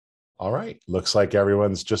All right. Looks like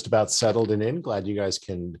everyone's just about settled and in. Glad you guys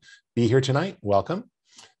can be here tonight. Welcome.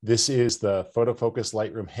 This is the Photofocus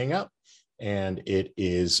Lightroom Hangout, and it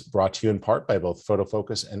is brought to you in part by both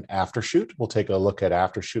Photofocus and AfterShoot. We'll take a look at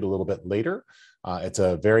AfterShoot a little bit later. It's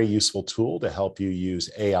a very useful tool to help you use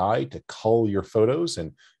AI to cull your photos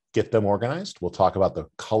and get them organized. We'll talk about the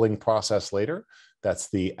culling process later. That's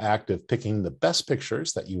the act of picking the best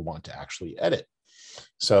pictures that you want to actually edit.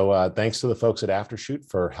 So thanks to the folks at AfterShoot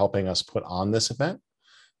for helping us put on this event.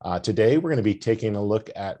 Today, we're going to be taking a look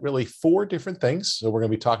at really 4 different things. So we're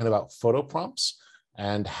going to be talking about photo prompts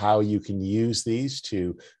and how you can use these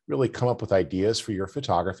to really come up with ideas for your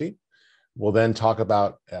photography. We'll then talk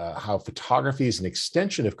about how photography is an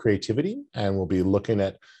extension of creativity, and we'll be looking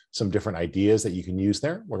at some different ideas that you can use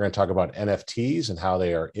there. We're going to talk about NFTs and how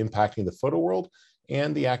they are impacting the photo world,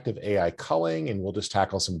 and the active AI culling, and we'll just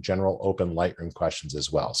tackle some general open Lightroom questions as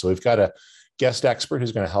well. So we've got a guest expert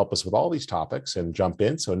who's going to help us with all these topics and jump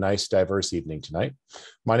in. So a nice, diverse evening tonight.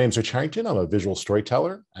 My name's Rich Harrington. I'm a visual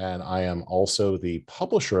storyteller, and I am also the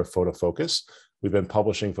publisher of Photofocus. We've been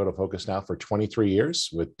publishing Photofocus now for 23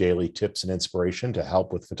 years with daily tips and inspiration to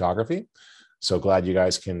help with photography. So glad you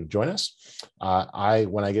guys can join us.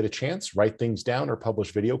 When I get a chance, write things down or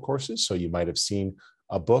publish video courses. So you might have seen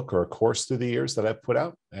a book or a course through the years that I've put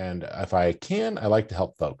out. And if I can, I like to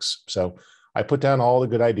help folks. So I put down all the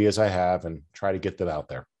good ideas I have and try to get them out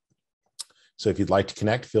there. So if you'd like to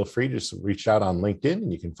connect, feel free to just reach out on LinkedIn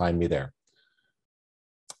and you can find me there.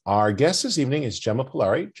 Our guest this evening is Jemma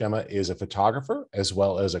Pollari. Jemma is a photographer as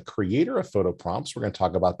well as a creator of photo prompts. We're going to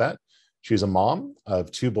talk about that. She's a mom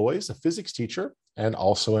of 2 boys, a physics teacher, and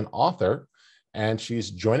also an author. And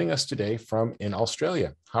she's joining us today from in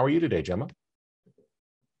Australia. How are you today, Jemma?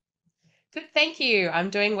 Good, thank you. I'm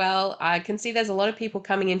doing well. I can see there's a lot of people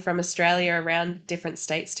coming in from Australia around different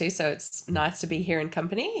states too, so it's nice to be here in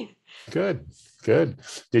company. Good, good.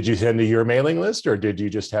 Did you send to your mailing list or did you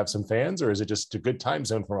just have some fans or is it just a good time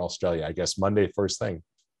zone from Australia? I guess Monday first thing.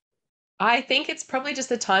 I think it's probably just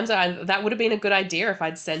the time zone. That would have been a good idea if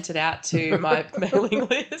I'd sent it out to my mailing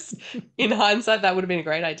list. In hindsight, that would have been a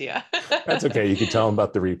great idea. That's okay. You can tell them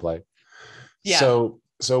about the replay. Yeah.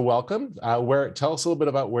 So welcome. Tell us a little bit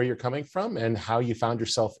about where you're coming from and how you found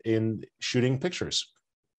yourself in shooting pictures.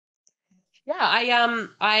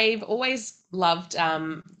 Yeah, I've always loved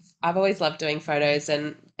doing photos,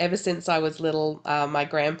 and ever since I was little, my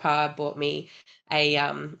grandpa bought me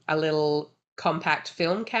a little compact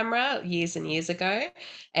film camera years and years ago,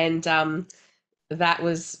 and that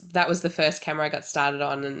was the first camera I got started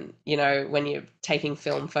on. And when you're taking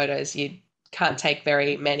film photos, you can't take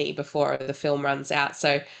very many before the film runs out.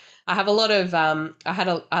 So I have a lot of I had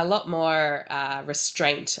a lot more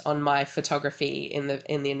restraint on my photography in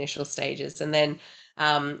the initial stages. And then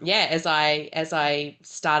yeah, as I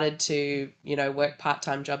started to work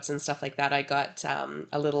part-time jobs and stuff like that, I got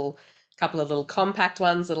a little couple of little compact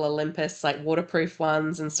ones, little Olympus like waterproof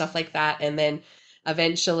ones and stuff like that. And then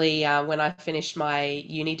eventually, when I finished my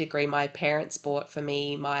uni degree, my parents bought for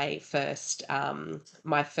me my first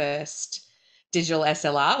digital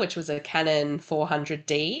SLR, which was a Canon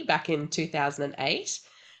 400D back in 2008.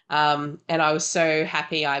 And I was so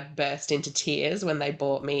happy I burst into tears when they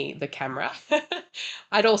bought me the camera.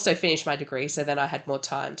 I'd also finished my degree, so then I had more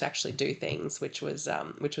time to actually do things, which was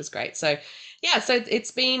great. So yeah, so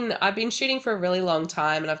I've been shooting for a really long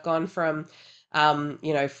time, and I've gone from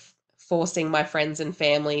forcing my friends and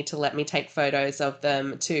family to let me take photos of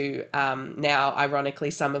them to now,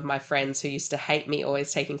 ironically, some of my friends who used to hate me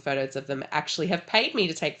always taking photos of them actually have paid me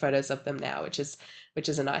to take photos of them now, which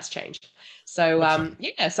is a nice change. So That's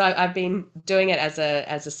yeah, so I've been doing it as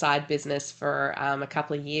a side business for a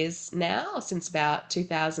couple of years now, since about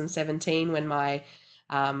 2017 when my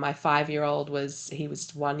 5-year-old was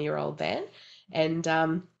 1 year old then. And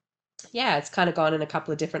yeah, it's kind of gone in a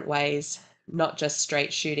couple of different ways, not just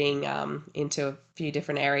straight shooting into a few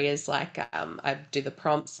different areas. Like I do the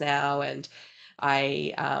prompts now, and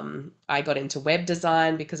I got into web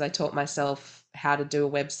design because I taught myself how to do a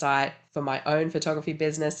website for my own photography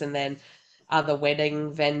business, and then other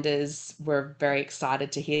wedding vendors were very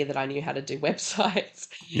excited to hear that I knew how to do websites.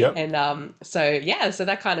 Yep. And so yeah, so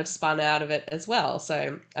that kind of spun out of it as well.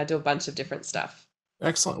 So I do a bunch of different stuff.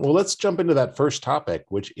 Excellent. Well, let's jump into that first topic,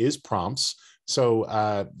 which is prompts. So,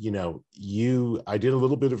 I did a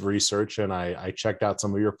little bit of research and I checked out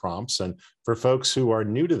some of your prompts. And for folks who are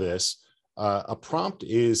new to this, a prompt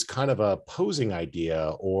is kind of a posing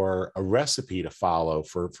idea or a recipe to follow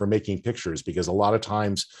for making pictures, because a lot of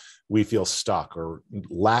times we feel stuck or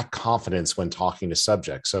lack confidence when talking to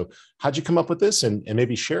subjects. So how'd you come up with this, and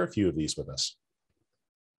maybe share a few of these with us?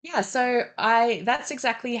 Yeah, so I that's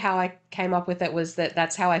exactly how I came up with it, was that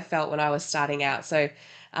that's how I felt when I was starting out. So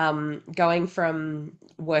going from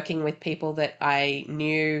working with people that I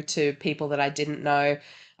knew to people that I didn't know,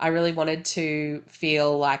 I really wanted to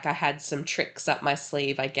feel like I had some tricks up my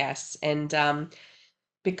sleeve, I guess. And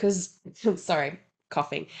because sorry,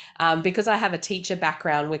 coughing. Because I have a teacher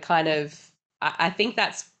background, we're kind of I think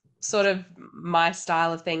that's sort of my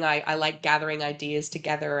style of thing. I like gathering ideas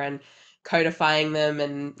together and codifying them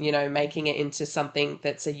and, making it into something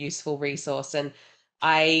that's a useful resource. And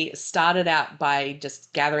I started out by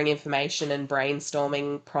just gathering information and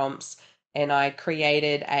brainstorming prompts. And I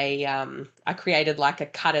created like a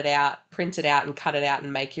cut it out, print it out and cut it out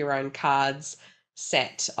and make your own cards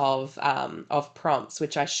set of prompts,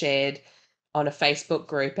 which I shared on a Facebook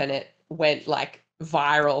group, and it went like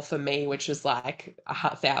viral for me, which was like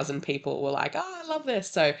 1,000 people were like, "Oh, I love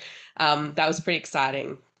this!" So that was pretty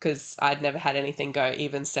exciting because I'd never had anything go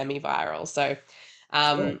even semi-viral. So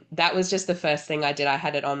Cool. that was just the first thing I did. I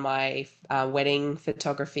had it on my wedding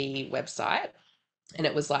photography website, and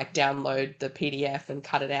it was like download the PDF and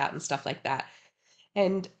cut it out and stuff like that.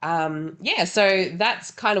 And yeah, so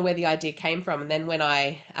that's kind of where the idea came from. And then when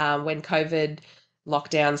COVID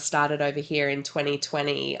lockdown started over here in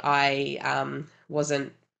 2020, I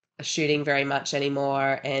wasn't shooting very much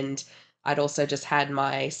anymore, and I'd also just had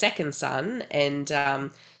my second son.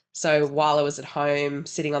 And so while I was at home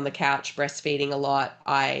sitting on the couch breastfeeding a lot,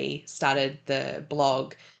 I started the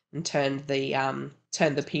blog and turned the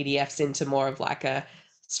PDFs into more of like a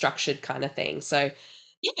structured kind of thing. So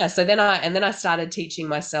yeah, so then I started teaching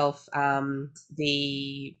myself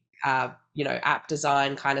the app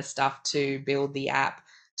design kind of stuff to build the app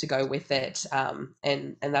to go with it,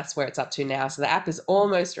 and that's where it's up to now. So the app is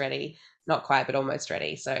almost ready, not quite, but almost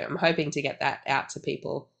ready. So I'm hoping to get that out to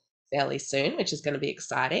people fairly soon, which is going to be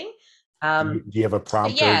exciting. Do you have a But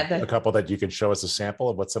prompt or yeah, a the couple that you can show us a sample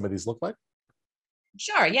of what some of these look like?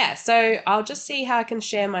 sure, yeah. So I'll just see how I can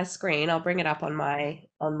share my screen. I'll bring it up on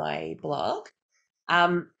my blog.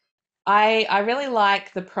 Um, I really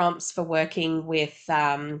like the prompts for working with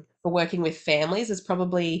families is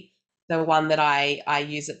probably the one that I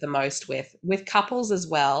use it the most with couples as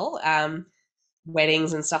well,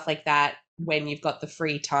 weddings and stuff like that. When you've got the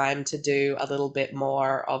free time to do a little bit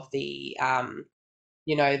more of the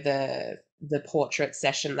portrait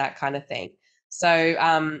session, that kind of thing.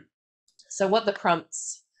 So what the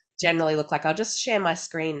prompts generally look like, I'll just share my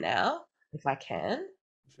screen now if I can.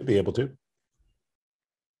 Should be able to.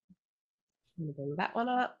 Let me bring that one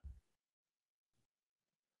up.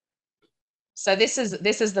 So this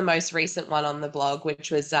is the most recent one on the blog,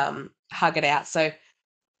 which was hug it out. So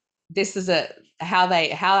this is a how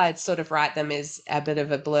I'd sort of write them is a bit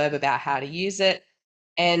of a blurb about how to use it,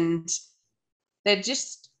 and they're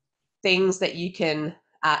just things that you can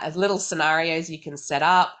little scenarios you can set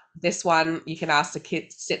up. This one you can ask the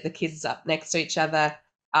kids, sit the kids up next to each other,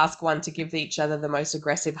 ask one to give each other the most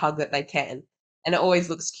aggressive hug that they can, and it always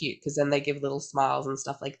looks cute because then they give little smiles and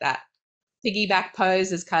stuff like that. Piggyback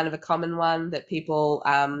pose is kind of a common one that people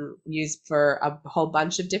use for a whole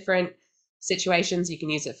bunch of different situations. You can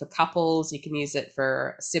use it for couples, you can use it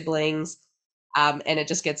for siblings, and it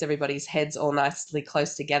just gets everybody's heads all nicely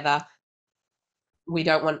close together. We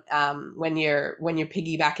don't want when you're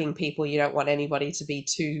piggybacking people, you don't want anybody to be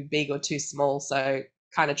too big or too small. So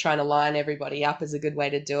kind of trying to line everybody up is a good way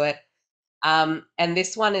to do it. And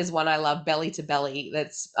this one is one I love, belly to belly.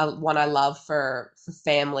 That's one I love for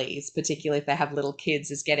families, particularly if they have little kids,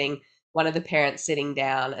 is getting one of the parents sitting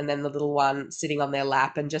down and then the little one sitting on their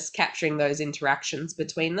lap and just capturing those interactions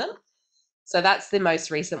between them. So that's the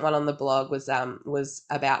most recent one on the blog, was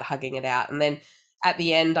about hugging it out. And then at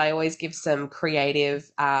the end, I always give some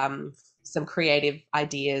creative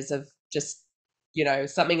ideas of just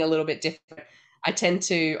something a little bit different. I tend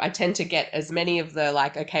to get as many of the,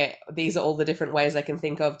 like, okay, these are all the different ways I can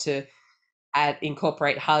think of to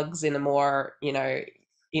incorporate hugs in a more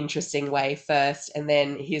interesting way first, and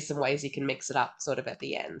then here's some ways you can mix it up sort of at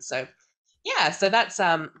the end. So yeah, so that's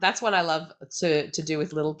what I love to do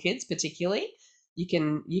with little kids particularly. You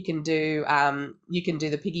can do the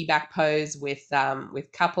piggyback pose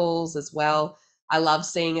with couples as well. I love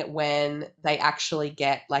seeing it when they actually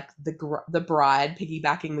get like the bride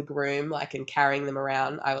piggybacking the groom, like, and carrying them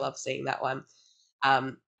around. I love seeing that one.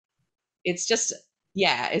 Um, it's just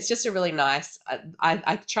yeah, it's just a really nice.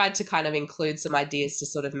 I tried to kind of include some ideas to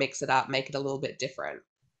sort of mix it up, make it a little bit different.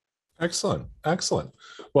 Excellent. Excellent.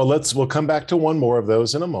 Well, we'll come back to one more of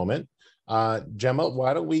those in a moment. Jemma,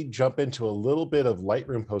 why don't we jump into a little bit of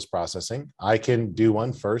Lightroom post-processing? I can do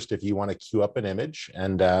one first if you want to queue up an image,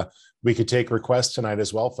 and we could take requests tonight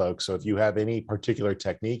as well, folks. So if you have any particular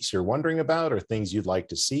techniques you're wondering about or things you'd like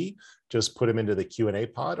to see, just put them into the Q&A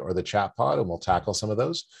pod or the chat pod, and we'll tackle some of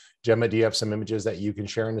those. Jemma, do you have some images that you can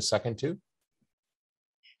share in a second too?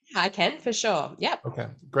 I can for sure. Yep. Okay,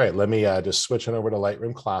 great. Let me just switch it over to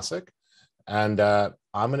Lightroom Classic. And I'm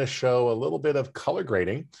going to show a little bit of color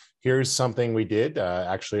grading. Here's something we did.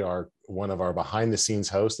 Actually, one of our behind the scenes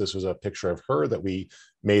hosts, this was a picture of her that we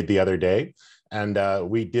made the other day. And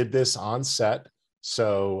we did this on set.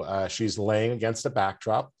 So she's laying against a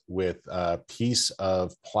backdrop with a piece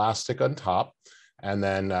of plastic on top. And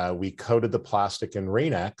then we coated the plastic in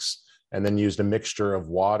Rain-X and then used a mixture of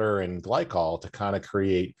water and glycol to kind of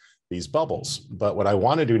create these bubbles. But what I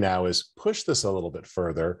want to do now is push this a little bit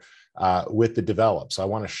further with the develop. So I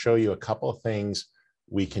want to show you a couple of things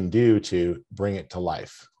we can do to bring it to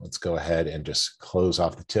life. Let's go ahead and just close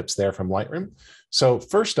off the tips there from Lightroom. So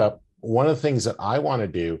first up, one of the things that I want to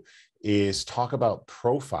do is talk about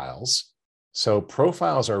profiles. So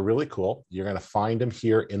profiles are really cool. You're going to find them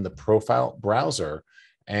here in the profile browser,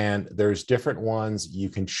 and there's different ones you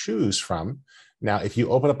can choose from. Now, if you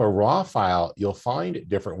open up a raw file, you'll find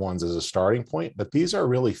different ones as a starting point, but these are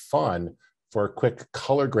really fun for quick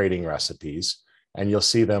color grading recipes, and you'll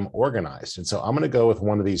see them organized. And so I'm going to go with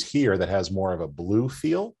one of these here that has more of a blue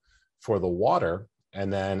feel for the water,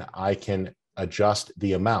 and then I can adjust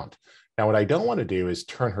the amount. Now, what I don't want to do is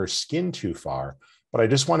turn her skin too far, but I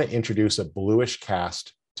just want to introduce a bluish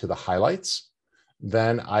cast to the highlights.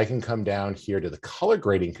 Then I can come down here to the color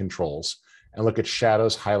grading controls and look at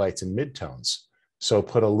shadows, highlights, and midtones. So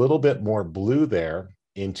put a little bit more blue there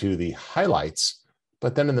into the highlights,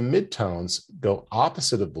 but then in the midtones, go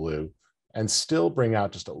opposite of blue and still bring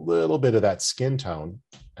out just a little bit of that skin tone.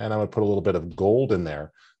 And I'm gonna put a little bit of gold in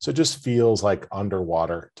there. So it just feels like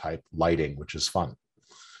underwater type lighting, which is fun.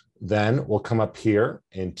 Then we'll come up here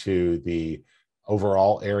into the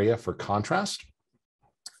overall area for contrast.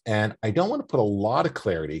 And I don't want to put a lot of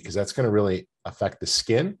clarity because that's going to really affect the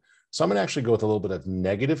skin. So I'm going to actually go with a little bit of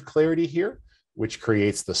negative clarity here, which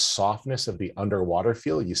creates the softness of the underwater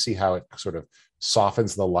feel. You see how it sort of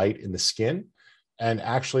softens the light in the skin. And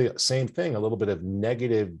actually, same thing, a little bit of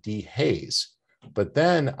negative dehaze. But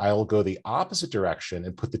then I'll go the opposite direction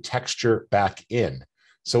and put the texture back in.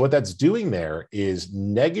 So what that's doing there is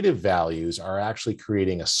negative values are actually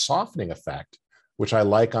creating a softening effect, which I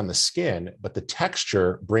like on the skin, but the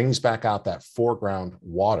texture brings back out that foreground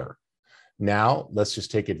water. Now, let's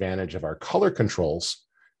just take advantage of our color controls,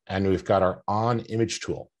 and we've got our on image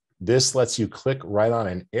tool. This lets you click right on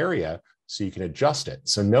an area so you can adjust it.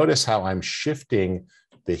 So notice how I'm shifting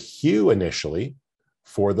the hue initially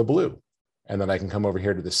for the blue. And then I can come over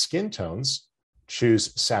here to the skin tones,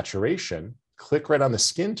 choose saturation, click right on the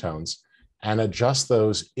skin tones, and adjust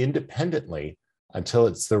those independently until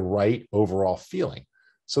it's the right overall feeling.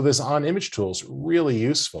 So this on image tool is really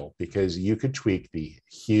useful because you could tweak the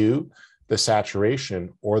hue, the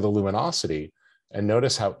saturation, or the luminosity, and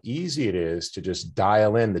notice how easy it is to just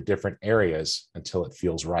dial in the different areas until it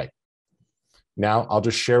feels right. Now I'll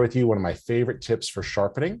just share with you one of my favorite tips for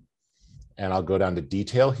sharpening, and I'll go down to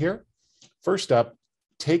detail here. First up,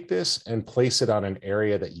 take this and place it on an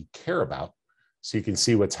area that you care about so you can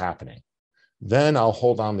see what's happening. Then I'll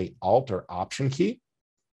hold on the Alt or Option key,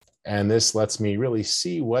 and this lets me really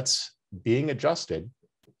see what's being adjusted.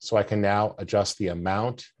 So I can now adjust the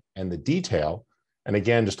amount and the detail. And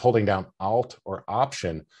again, just holding down Alt or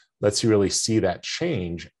Option lets you really see that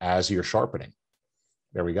change as you're sharpening.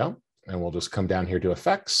 There we go. And we'll just come down here to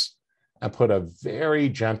Effects and put a very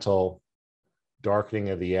gentle darkening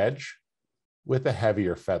of the edge with a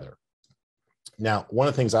heavier feather. Now, one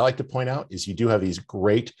of the things I like to point out is you do have these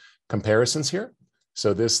great comparisons here.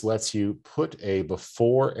 So this lets you put a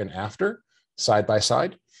before and after side by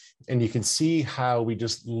side. And you can see how we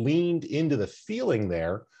just leaned into the feeling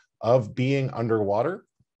there of being underwater,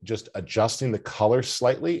 just adjusting the color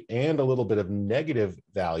slightly and a little bit of negative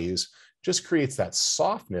values just creates that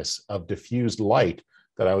softness of diffused light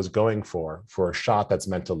that I was going for a shot that's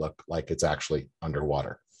meant to look like it's actually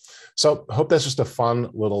underwater. So I hope that's just a fun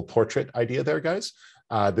little portrait idea there, guys.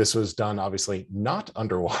 This was done obviously not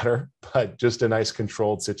underwater, but just a nice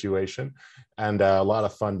controlled situation and a lot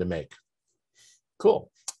of fun to make.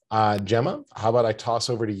 Cool. Jemma, how about I toss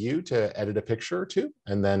over to you to edit a picture or two,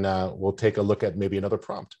 and then we'll take a look at maybe another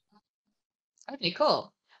prompt. Okay,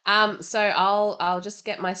 cool. So I'll just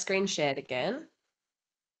get my screen shared again.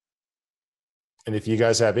 And if you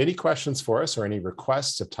guys have any questions for us or any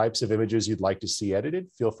requests of types of images you'd like to see edited,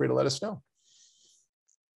 feel free to let us know.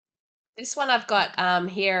 This one I've got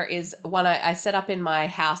here is one I set up in my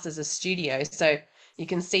house as a studio. So you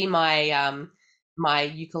can see my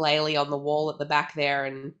ukulele on the wall at the back there,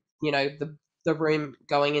 and the room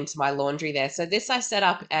going into my laundry there. So this I set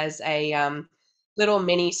up as a little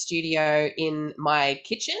mini studio in my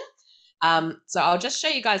kitchen. So I'll just show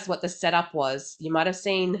you guys what the setup was. You might have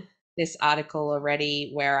seen this article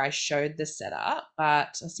already where I showed the setup,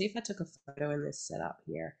 but I'll see if I took a photo in this setup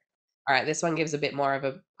here. All right, this one gives a bit more of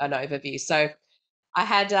an overview. So I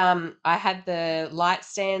had the light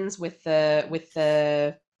stands with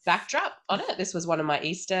the backdrop on it. This was one of my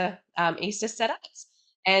Easter setups.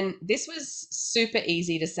 And this was super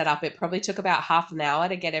easy to set up. It probably took about half an hour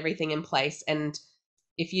to get everything in place. And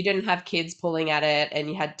if you didn't have kids pulling at it and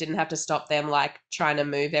you didn't have to stop them like trying to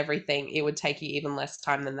move everything, it would take you even less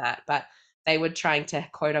time than that. But they were trying to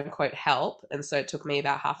quote unquote help, and so it took me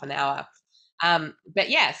about half an hour.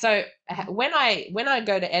 But yeah, so when I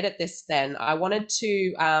go to edit this, then I wanted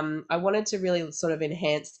to really sort of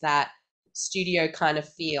enhance that studio kind of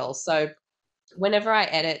feel. So whenever I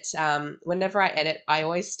edit, I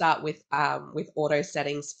always start with auto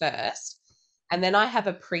settings first, and then I have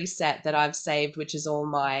a preset that I've saved, which is all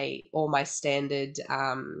my standard.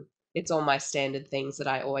 It's all my standard things that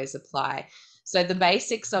I always apply. So the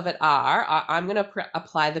basics of it are I'm going to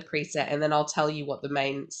apply the preset, and then I'll tell you what the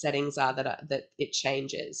main settings are that it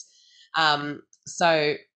changes.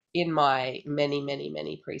 So in my many, many,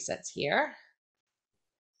 many presets here,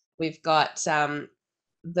 we've got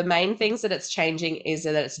the main things that it's changing is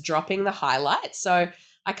that it's dropping the highlights. So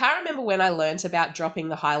I can't remember when I learned about dropping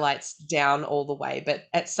the highlights down all the way, but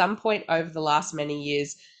at some point over the last many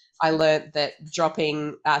years, I learned that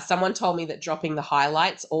someone told me that dropping the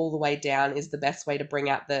highlights all the way down is the best way to bring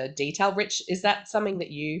out the detail. Rich, is that something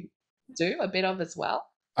that you do a bit of as well?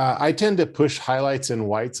 I tend to push highlights and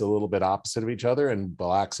whites a little bit opposite of each other, and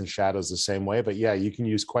blacks and shadows the same way. But yeah, you can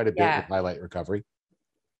use quite a bit with Yeah. highlight recovery.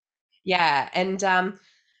 Yeah. And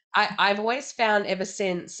I've always found ever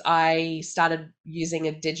since I started using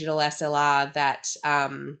a digital SLR that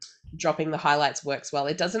dropping the highlights works well.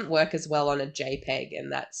 It doesn't work as well on a JPEG, and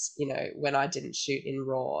that's when I didn't shoot in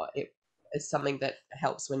RAW. It is something that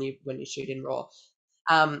helps when you shoot in RAW.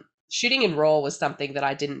 Shooting in RAW was something that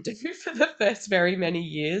I didn't do for the first very many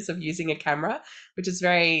years of using a camera, which is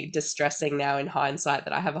very distressing now in hindsight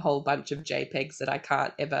that I have a whole bunch of JPEGs that I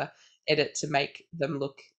can't ever edit to make them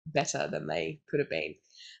look better than they could have been.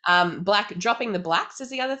 Dropping the blacks is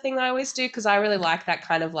the other thing that I always do because I really like that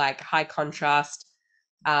kind of like high contrast,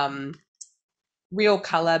 um, real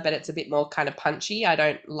color, but it's a bit more kind of punchy. I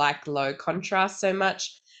don't like low contrast so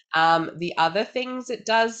much. The other things it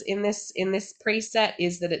does in this preset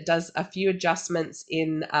is that it does a few adjustments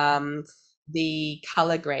in the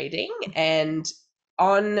color grading, and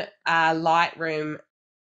on Lightroom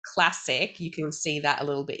Classic, you can see that a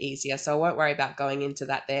little bit easier. So I won't worry about going into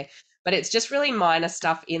that there. But it's just really minor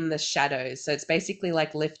stuff in the shadows. So it's basically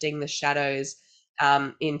like lifting the shadows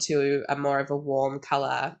into a more of a warm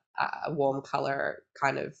color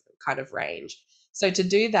kind of range. So to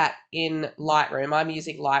do that in Lightroom, I'm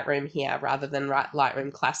using Lightroom here rather than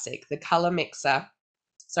Lightroom Classic. The color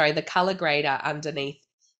grader underneath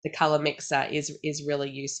the color mixer is really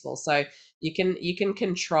useful. So you can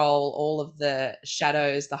control all of the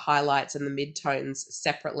shadows, the highlights, and the midtones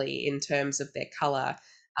separately in terms of their color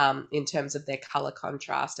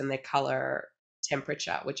contrast and their color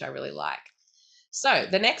temperature, which I really like. So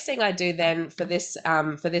the next thing I do then for this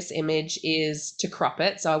image is to crop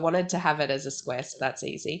it. So I wanted to have it as a square, so that's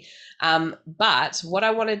easy. But what I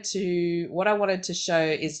wanted to show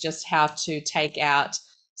is just how to take out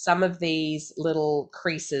some of these little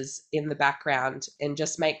creases in the background and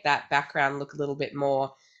just make that background look a little bit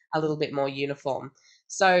more uniform.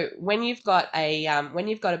 So when you've got a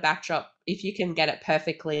backdrop, if you can get it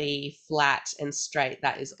perfectly flat and straight,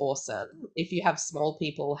 that is awesome. If you have small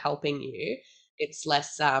people helping you, it's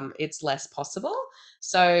less possible.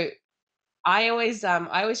 So I always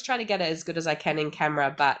try to get it as good as I can in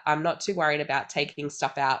camera, but I'm not too worried about taking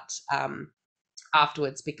stuff out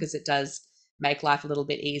afterwards because it does make life a little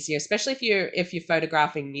bit easier, especially if you're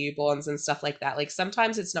photographing newborns and stuff like that. Like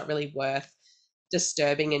sometimes it's not really worth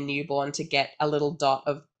disturbing a newborn to get a little dot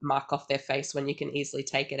of muck off their face when you can easily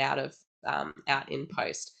take it out in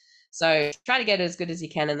post. So try to get it as good as you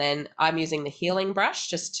can, and then I'm using the healing brush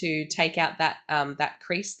just to take out that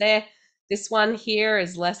crease there. This one here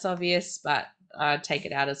is less obvious, but I take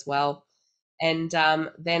it out as well. And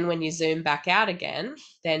then when you zoom back out again,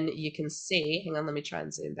 then you can see. Hang on, let me try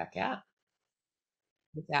and zoom back out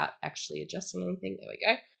without actually adjusting anything. There we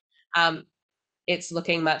go. It's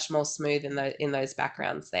looking much more smooth in those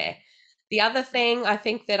backgrounds there. The other thing I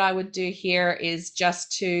think that I would do here is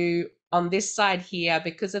just to, on this side here,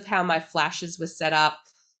 because of how my flashes were set up,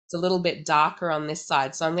 it's a little bit darker on this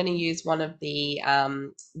side. So I'm going to use one of the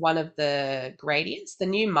gradients. The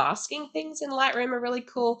new masking things in Lightroom are really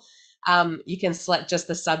cool. You can select just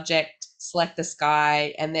the subject, select the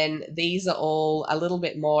sky, and then these are all a little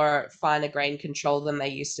bit more finer grain control than they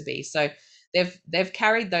used to be. So they've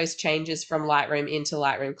carried those changes from Lightroom into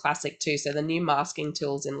Lightroom Classic too. So the new masking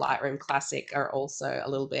tools in Lightroom Classic are also a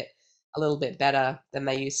little bit better than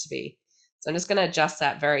they used to be. So I'm just going to adjust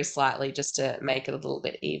that very slightly just to make it a little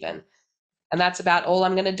bit even. And that's about all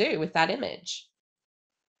I'm going to do with that image.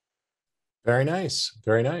 Very nice.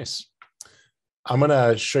 Very nice. I'm going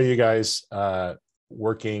to show you guys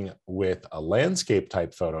working with a landscape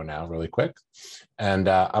type photo now really quick. And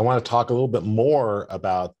I want to talk a little bit more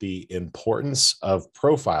about the importance of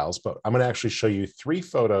profiles, but I'm going to actually show you 3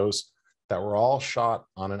 photos that were all shot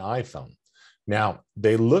on an iPhone. Now,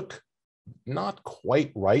 they look not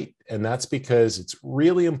quite right, and that's because it's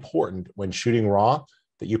really important when shooting RAW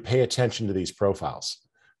that you pay attention to these profiles.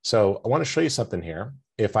 So I want to show you something here.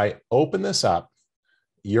 If I open this up,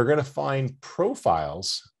 you're going to find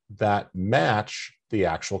profiles that match the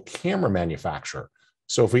actual camera manufacturer.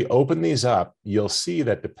 So if we open these up, you'll see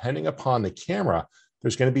that depending upon the camera,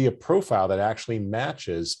 there's going to be a profile that actually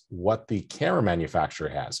matches what the camera manufacturer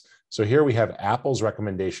has. So here we have Apple's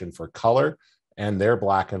recommendation for color and their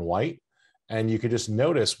black and white. And you can just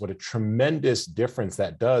notice what a tremendous difference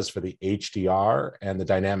that does for the HDR and the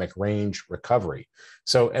dynamic range recovery.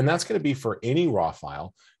 So, and that's going to be for any RAW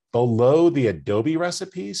file. Below the Adobe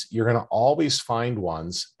recipes, you're going to always find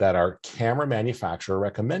ones that are camera manufacturer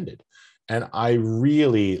recommended. And I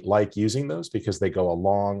really like using those because they go a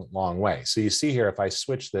long, long way. So you see here, if I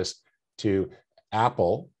switch this to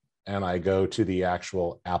Apple and I go to the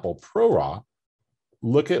actual Apple ProRAW,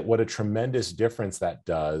 look at what a tremendous difference that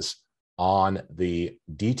does on the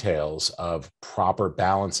details of proper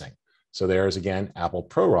balancing. So there's again, Apple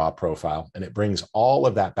ProRAW profile, and it brings all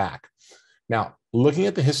of that back. Now, looking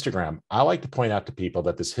at the histogram, I like to point out to people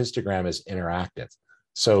that this histogram is interactive.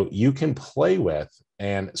 So you can play with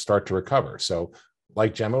and start to recover. So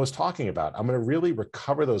like Jemma was talking about, I'm going to really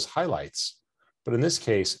recover those highlights, but in this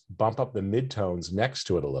case, bump up the midtones next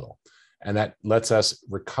to it a little. And that lets us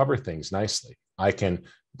recover things nicely. I can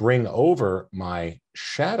bring over my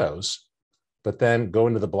shadows, but then go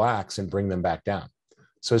into the blacks and bring them back down.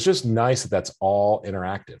 So it's just nice that that's all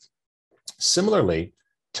interactive. Similarly,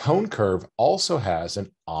 Tone Curve also has an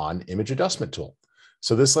on image adjustment tool.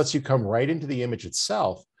 So this lets you come right into the image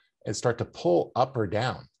itself and start to pull up or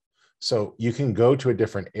down. So you can go to a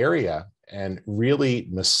different area and really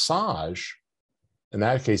massage. In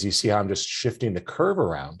that case, you see how I'm just shifting the curve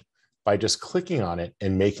around by just clicking on it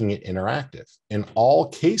and making it interactive. In all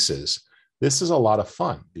cases, this is a lot of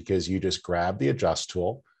fun because you just grab the adjust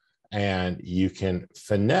tool and you can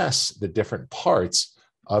finesse the different parts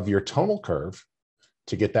of your tonal curve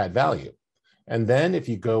to get that value. And then if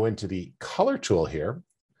you go into the color tool here,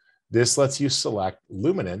 this lets you select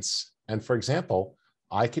luminance. And for example,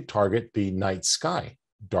 I could target the night sky,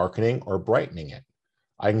 darkening or brightening it.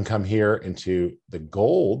 I can come here into the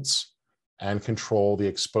golds and control the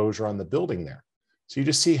exposure on the building there. So you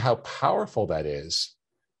just see how powerful that is,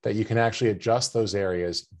 that you can actually adjust those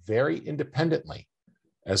areas very independently,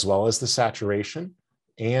 as well as the saturation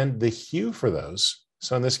and the hue for those.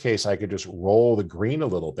 So in this case, I could just roll the green a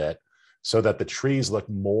little bit so that the trees look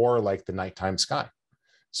more like the nighttime sky.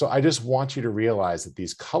 So I just want you to realize that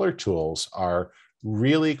these color tools are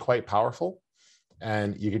really quite powerful.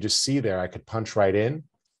 And you can just see there, I could punch right in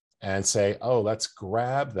and say, oh, let's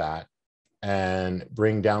grab that and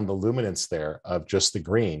bring down the luminance there of just the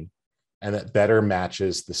green, and that better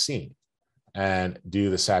matches the scene, and do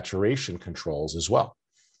the saturation controls as well.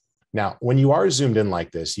 Now, when you are zoomed in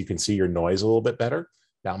like this, you can see your noise a little bit better.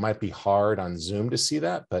 Now, it might be hard on Zoom to see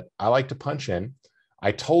that, but I like to punch in.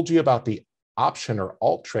 I told you about the Option or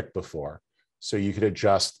Alt trick before, so you could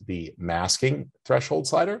adjust the masking threshold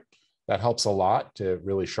slider. That helps a lot to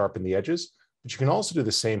really sharpen the edges, but you can also do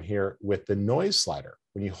the same here with the noise slider.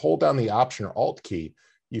 When you hold down the Option or Alt key,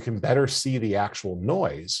 you can better see the actual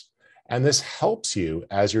noise. And this helps you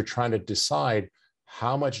as you're trying to decide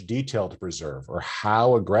how much detail to preserve or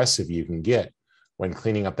how aggressive you can get when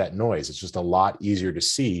cleaning up that noise. It's just a lot easier to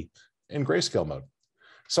see in grayscale mode.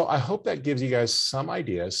 So I hope that gives you guys some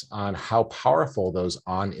ideas on how powerful those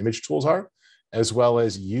on image tools are, as well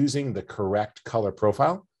as using the correct color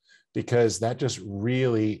profile, because that just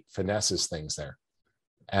really finesses things there.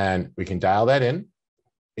 And we can dial that in.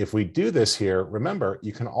 If we do this here, remember,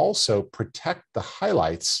 you can also protect the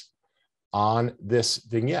highlights on this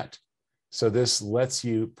vignette. So this lets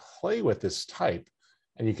you play with this type.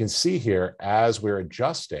 And you can see here, as we're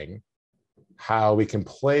adjusting, how we can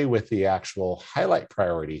play with the actual highlight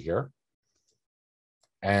priority here.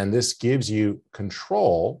 And this gives you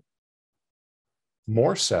control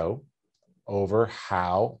more so over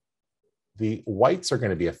how the whites are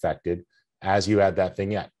going to be affected as you add that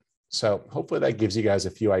vignette. So hopefully that gives you guys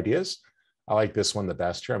a few ideas. I like this one the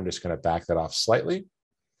best here. I'm just going to back that off slightly.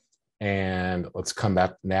 And let's come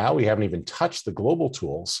back now. We haven't even touched the global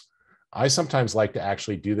tools. I sometimes like to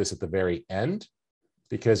actually do this at the very end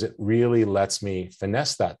because it really lets me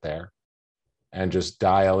finesse that there and just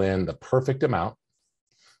dial in the perfect amount.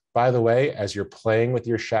 By the way, as you're playing with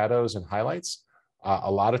your shadows and highlights,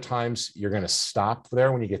 a lot of times you're going to stop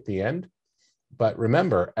there when you get to the end. But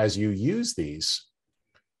remember, as you use these,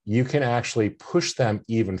 you can actually push them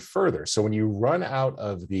even further. So when you run out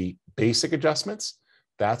of the basic adjustments,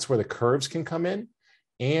 that's where the curves can come in,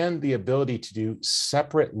 and the ability to do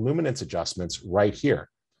separate luminance adjustments right here.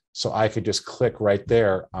 So I could just click right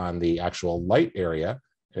there on the actual light area.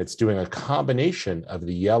 It's doing a combination of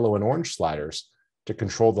the yellow and orange sliders to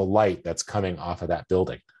control the light that's coming off of that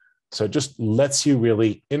building. So it just lets you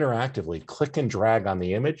really interactively click and drag on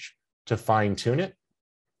the image to fine tune it.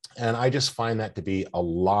 And I just find that to be a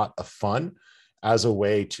lot of fun as a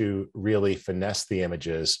way to really finesse the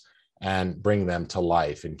images and bring them to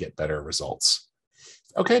life and get better results.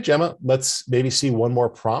 Okay, Jemma, let's maybe see one more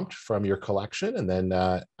prompt from your collection, and then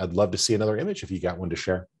I'd love to see another image if you got one to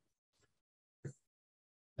share.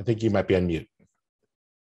 I think you might be on mute.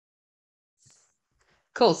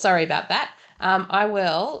 Cool. Sorry about that. I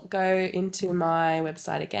will go into my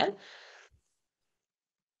website again.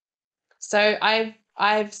 So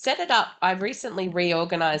I've set it up. I've recently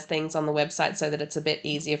reorganized things on the website so that it's a bit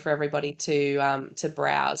easier for everybody to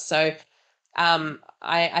browse. So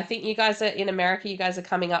I think you guys are in America. You guys are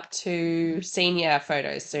coming up to senior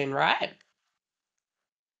photos soon, right?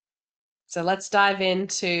 So let's dive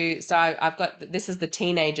into. So I've got this is the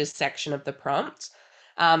teenagers section of the prompt.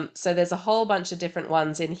 So there's a whole bunch of different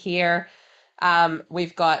ones in here.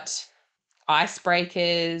 We've got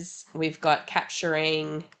icebreakers. We've got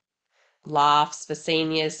capturing laughs for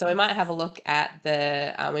seniors. So we might have a look at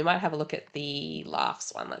the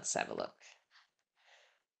laughs one. Let's have a look.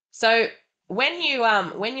 So when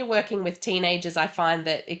you're working with teenagers, I find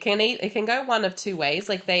that it can go one of two ways.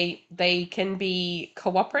 Like they can be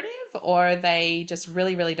cooperative, or they just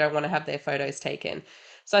really don't want to have their photos taken.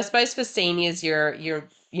 So I suppose for seniors, they're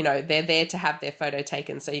there to have their photo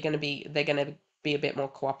taken. So they're gonna be a bit more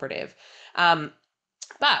cooperative.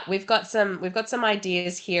 But we've got some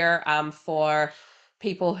ideas here for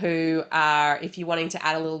people who are, if you're wanting to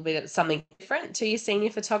add a little bit of something different to your senior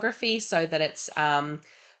photography, so that it's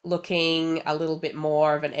looking a little bit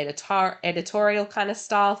more of an editorial kind of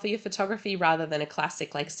style for your photography, rather than a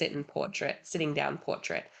classic like sitting down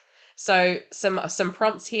portrait. So some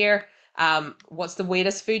prompts here. What's the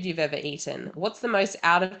weirdest food you've ever eaten? What's the most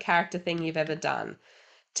out of character thing you've ever done?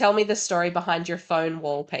 Tell me the story behind your phone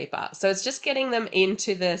wallpaper. So it's just getting them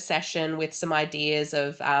into the session with some ideas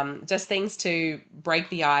of just things to break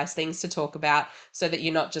the ice, things to talk about, so that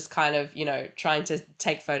you're not just kind of, trying to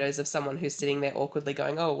take photos of someone who's sitting there awkwardly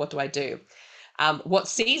going, oh, what do I do? What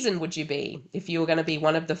season would you be? If you were going to be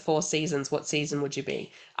one of the 4 seasons, what season would you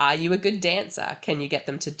be? Are you a good dancer? Can you get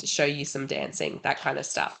them to show you some dancing? That kind of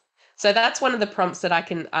stuff. So that's one of the prompts that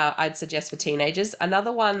I'd suggest for teenagers.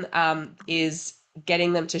 Another one is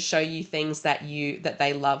getting them to show you things that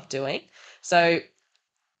they love doing. So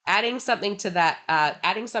adding something to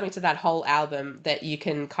that whole album that you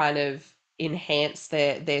can kind of enhance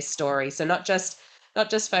their story. So not just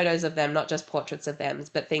photos of them, not just portraits of them,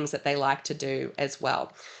 but things that they like to do as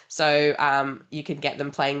well. So you can get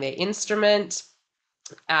them playing their instrument.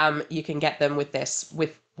 You can get them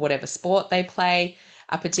with whatever sport they play,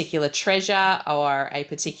 a particular treasure or a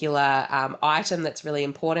particular item that's really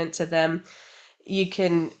important to them. You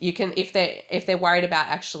can if they're worried about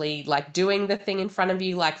actually like doing the thing in front of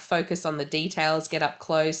you, like focus on the details, get up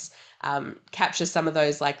close, capture some of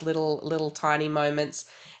those like little tiny moments.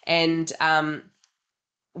 And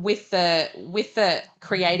with the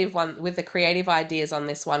creative ideas on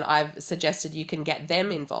this one, I've suggested you can get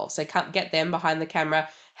them involved. So get them behind the camera,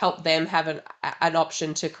 help them have an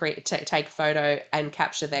option to take photo and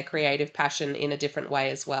capture their creative passion in a different way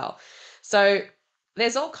as well. So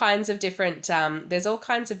there's all kinds of different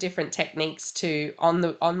techniques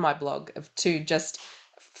on my blog to just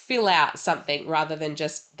fill out something rather than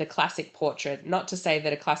just the classic portrait. Not to say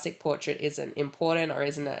that a classic portrait isn't important or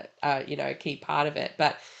isn't a key part of it,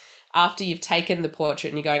 but after you've taken the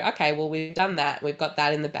portrait and you're going, okay, well, we've done that, we've got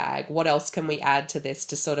that in the bag, what else can we add to this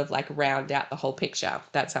to sort of like round out the whole picture?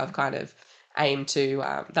 That's how I've kind of aimed to,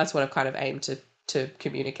 that's what I've kind of aimed to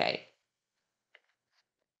communicate.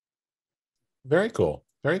 Very cool.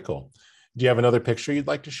 Very cool. Do you have another picture you'd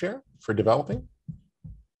like to share for developing?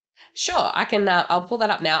 Sure, I can, I'll pull that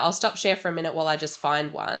up now. I'll stop share for a minute while I just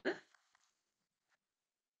find one.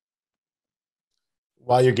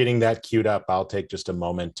 While you're getting that queued up, I'll take just a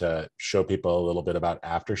moment to show people a little bit about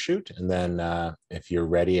AfterShoot. And then if you're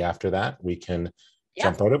ready after that, we can Yeah,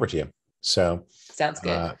 jump right over to you. So sounds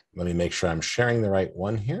good. let me make sure I'm sharing the right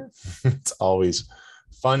one here. It's always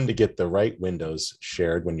fun to get the right windows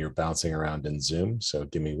shared when you're bouncing around in Zoom. So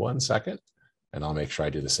give me 1 second and I'll make sure I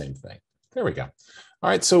do the same thing. There we go. All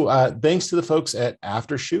right, so thanks to the folks at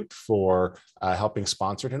AfterShoot for helping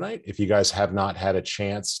sponsor tonight. If you guys have not had a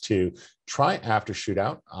chance to try AfterShoot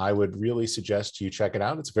out, I would really suggest you check it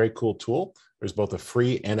out. It's a very cool tool. There's both a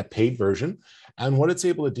free and a paid version. And what it's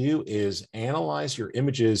able to do is analyze your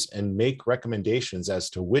images and make recommendations as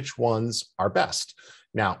to which ones are best.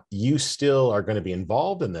 Now, you still are going to be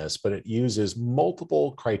involved in this, but it uses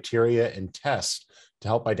multiple criteria and tests to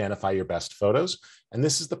help identify your best photos. And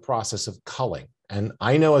this is the process of culling. And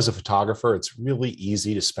I know as a photographer, it's really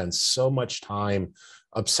easy to spend so much time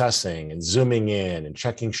obsessing and zooming in and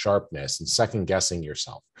checking sharpness and second guessing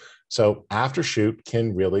yourself. So AfterShoot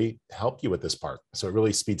can really help you with this part. So it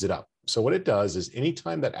really speeds it up. So what it does is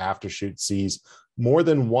anytime that AfterShoot sees more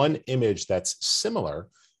than one image that's similar,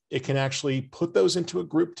 it can actually put those into a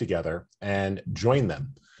group together and join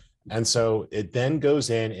them. And so it then goes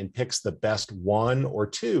in and picks the best one or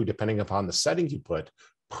two, depending upon the settings you put,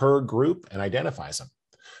 per group and identifies them.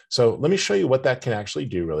 So let me show you what that can actually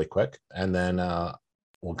do really quick. And then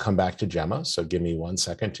we'll come back to Jemma. So give me 1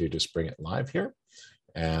 second to just bring it live here.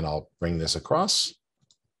 And I'll bring this across.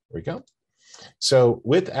 There we go. So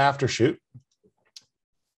with AfterShoot,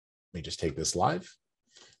 let me just take this live.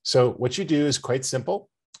 So what you do is quite simple.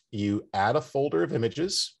 You add a folder of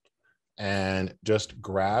images and just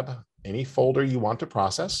grab any folder you want to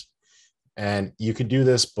process. And you can do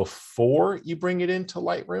this before you bring it into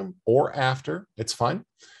Lightroom or after, it's fine.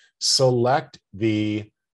 Select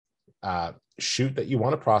the shoot that you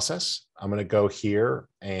want to process. I'm going to go here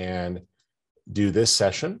and do this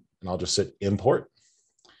session, and I'll just hit import.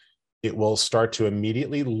 It will start to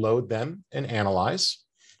immediately load them and analyze.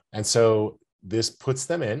 And so this puts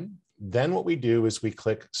them in. Then what we do is we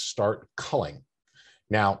click start culling.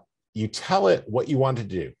 Now, you tell it what you want to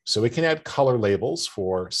do. So it can add color labels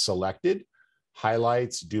for selected,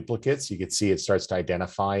 highlights, duplicates. You can see it starts to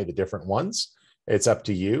identify the different ones. It's up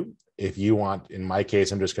to you. If you want, in my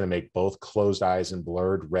case, I'm just going to make both closed eyes and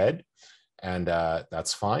blurred red. And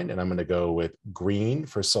that's fine. And I'm going to go with green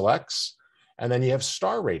for selects. And then you have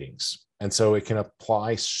star ratings. And so it can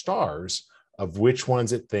apply stars of which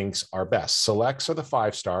ones it thinks are best. Selects are the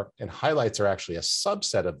 5-star, and highlights are actually a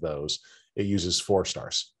subset of those. It uses 4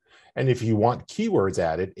 stars. And if you want keywords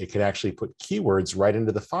added, it can actually put keywords right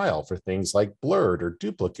into the file for things like blurred or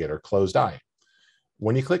duplicate or closed eye.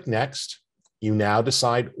 When you click next, you now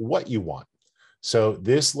decide what you want. So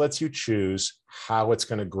this lets you choose how it's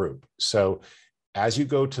going to group. So as you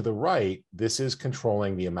go to the right, this is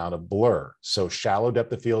controlling the amount of blur. So shallow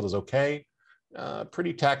depth of field is okay,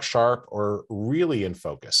 pretty tack sharp, or really in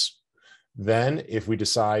focus. Then if we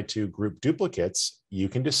decide to group duplicates, you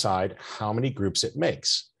can decide how many groups it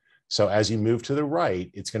makes. So as you move to the right,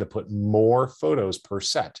 it's going to put more photos per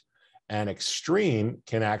set. And extreme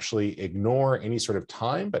can actually ignore any sort of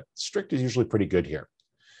time, but strict is usually pretty good here.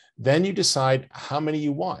 Then you decide how many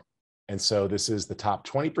you want. And so this is the top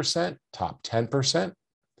 20%, top 10%,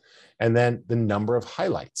 and then the number of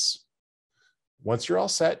highlights. Once you're all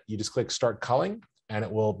set, you just click start culling and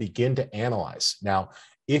it will begin to analyze. Now,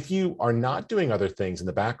 if you are not doing other things in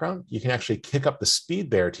the background, you can actually kick up the speed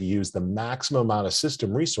there to use the maximum amount of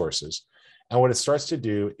system resources. And what it starts to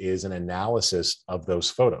do is an analysis of those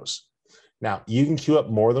photos. Now, you can queue up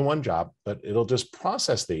more than one job, but it'll just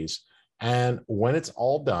process these. And when it's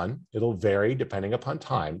all done, it'll vary depending upon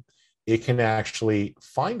time. It can actually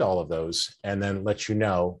find all of those and then let you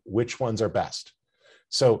know which ones are best.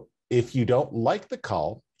 So if you don't like the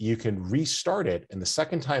cull, you can restart it. And the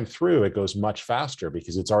second time through, it goes much faster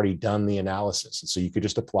because it's already done the analysis. And so you could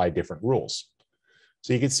just apply different rules.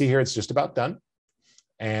 So you can see here, it's just about done.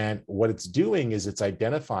 And what it's doing is it's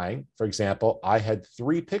identifying, for example, I had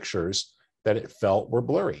 3 pictures that it felt were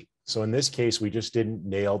blurry. So in this case, we just didn't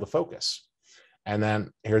nail the focus. And then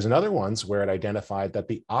here's another ones where it identified that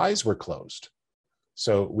the eyes were closed.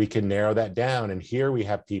 So we can narrow that down. And here we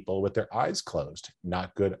have people with their eyes closed,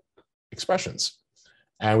 not good expressions.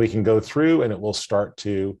 And we can go through and it will start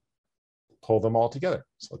to pull them all together.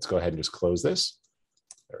 So let's go ahead and just close this.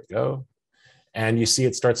 There we go. And you see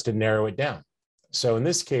it starts to narrow it down. So in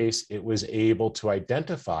this case, it was able to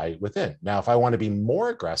identify within. Now, if I want to be more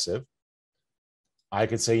aggressive, I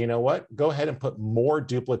could say, you know what, go ahead and put more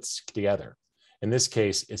duplicates together. In this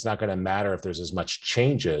case, it's not going to matter if there's as much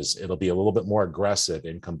changes. It'll be a little bit more aggressive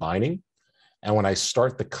in combining. And when I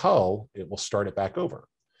start the cull, it will start it back over.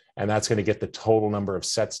 And that's going to get the total number of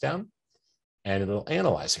sets down, and it'll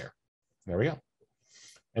analyze here. There we go.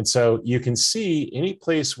 And so you can see any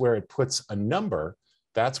place where it puts a number,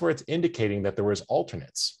 that's where it's indicating that there was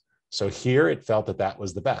alternates. So here it felt that that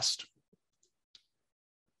was the best.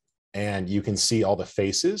 And you can see all the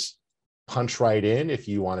faces. Punch right in if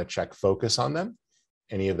you want to check focus on them,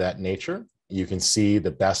 any of that nature. You can see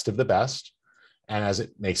the best of the best. And as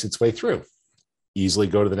it makes its way through, easily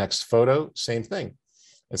go to the next photo, same thing.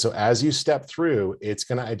 And so as you step through, it's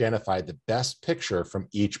going to identify the best picture from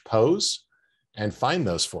each pose and find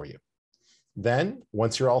those for you. Then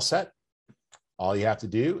once you're all set, all you have to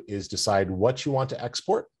do is decide what you want to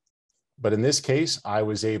export. But in this case, I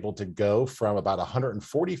was able to go from about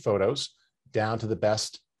 140 photos down to the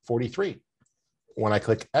best 43. When I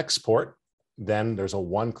click export, then there's a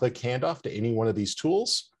one-click handoff to any one of these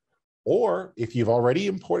tools. Or if you've already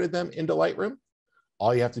imported them into Lightroom,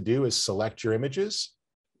 all you have to do is select your images,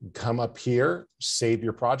 come up here, save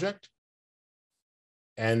your project,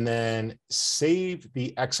 and then save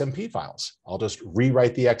the XMP files. I'll just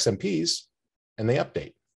rewrite the XMPs and they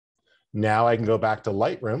update. Now I can go back to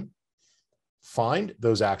Lightroom, find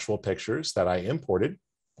those actual pictures that I imported.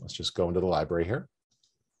 Let's just go into the library here.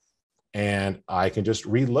 And I can just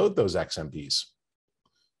reload those XMPs.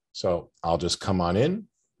 So I'll just come on in.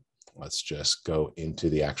 Let's just go into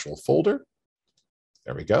the actual folder.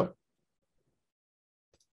 There we go.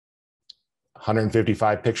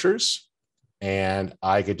 155 pictures. And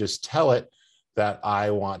I could just tell it that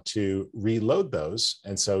I want to reload those.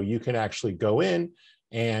 And so you can actually go in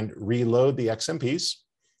and reload the XMPs.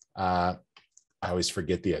 I always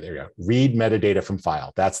forget there you go. Read metadata from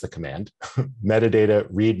file. That's the command. Metadata,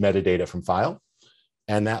 read metadata from file.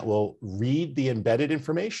 And that will read the embedded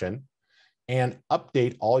information and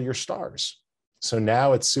update all your stars. So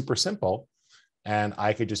now it's super simple. And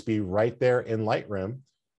I could just be right there in Lightroom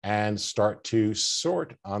and start to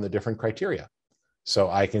sort on the different criteria. So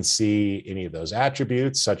I can see any of those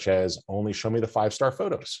attributes, such as only show me the 5-star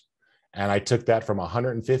photos. And I took that from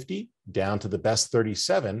 150 down to the best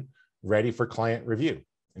 37, ready for client review.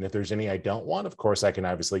 And if there's any I don't want, of course, I can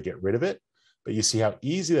obviously get rid of it. But you see how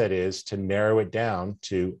easy that is to narrow it down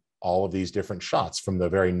to all of these different shots, from the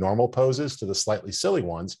very normal poses to the slightly silly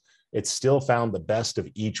ones. It still found the best of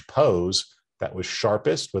each pose that was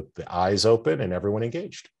sharpest, with the eyes open and everyone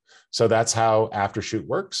engaged. So that's how AfterShoot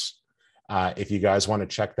works. If you guys want to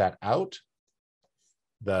check that out,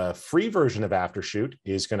 the free version of AfterShoot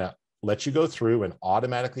is going to let you go through and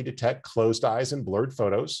automatically detect closed eyes and blurred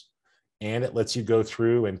photos. And it lets you go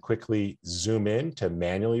through and quickly zoom in to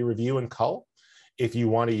manually review and cull. If you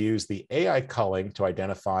want to use the AI culling to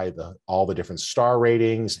identify all the different star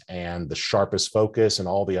ratings and the sharpest focus and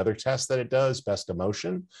all the other tests that it does, best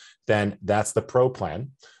emotion, then that's the pro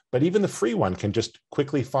plan. But even the free one can just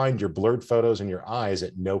quickly find your blurred photos and your eyes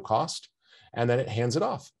at no cost, and then it hands it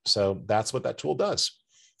off. So that's what that tool does.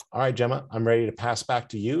 All right, Jemma, I'm ready to pass back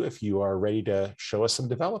to you if you are ready to show us some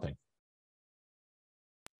developing.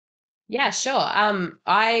 Yeah, sure.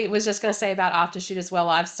 I was just going to say about AfterShoot as well.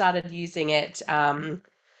 I've started using it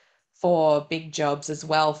for big jobs as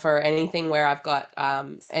well, for anything where I've got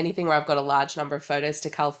a large number of photos to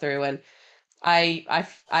cull through. And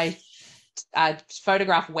I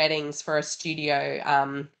photograph weddings for a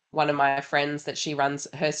studio. One of my friends that she runs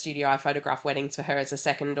her studio, I photograph weddings for her as a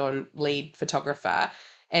second or lead photographer.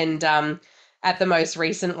 And at the most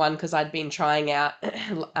recent one, because I'd been trying out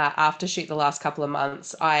AfterShoot the last couple of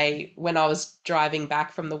months, when I was driving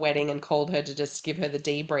back from the wedding and called her to just give her the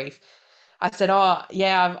debrief, I said, "Oh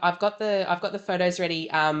yeah, I've got the photos ready,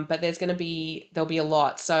 but there'll be a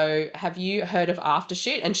lot. So have you heard of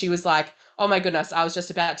AfterShoot?" And she was like, "Oh my goodness, I was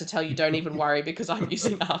just about to tell you, don't even worry because I'm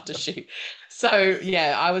using AfterShoot." So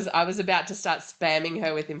yeah, I was about to start spamming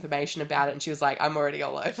her with information about it, and she was like, "I'm already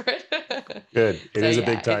all over it." Good. It So is a yeah,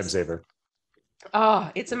 big time saver.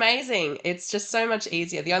 it's amazing. It's just so much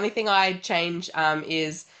easier. The only thing I change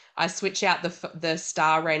is I switch out the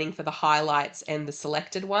star rating for the highlights and the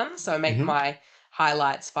selected ones. So I make Mm-hmm. my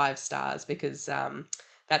highlights 5 stars because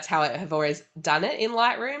that's how I have always done it in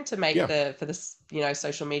Lightroom to make Yeah. for the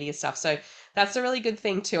social media stuff. So that's a really good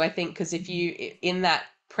thing too, I think, because if you in that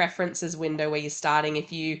preferences window where you're starting,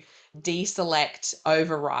 if you deselect,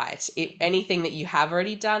 overwrite. Anything that you have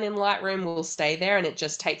already done in Lightroom will stay there, and it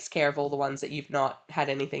just takes care of all the ones that you've not had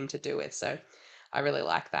anything to do with. So I really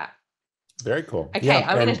like that. Very cool. Okay,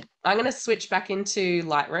 Yeah. And I'm gonna switch back into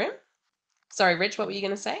Lightroom. Sorry, Rich, what were you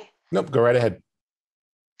gonna say? nope, go right ahead.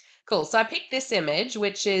 Cool. So I picked this image,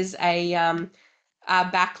 which is a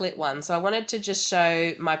backlit one. So I wanted to just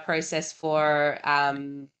show my process for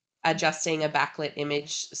adjusting a backlit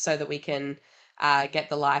image so that we can get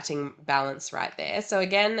the lighting balance right there. So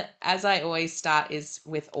again, as I always start is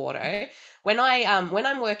with auto. When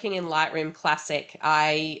I'm working in Lightroom Classic,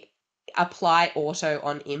 I apply auto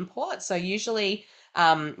on import. So usually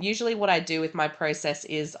what I do with my process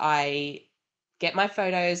is I get my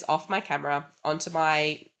photos off my camera onto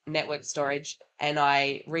my network storage and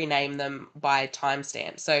I rename them by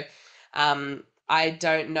timestamp. So I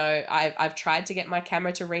don't know. I've tried to get my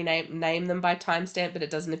camera to name them by timestamp, but it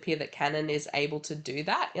doesn't appear that Canon is able to do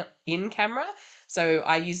that in camera. So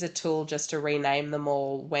I use a tool just to rename them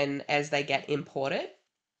all as they get imported,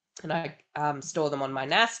 and I store them on my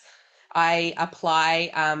NAS. I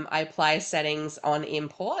apply settings on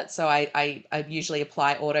import. So I usually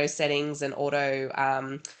apply auto settings and auto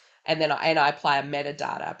and then I apply a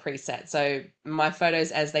metadata preset. So my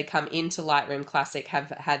photos as they come into Lightroom Classic have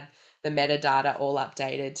had the metadata all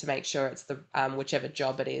updated to make sure it's the whichever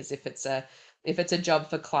job it is. If it's a job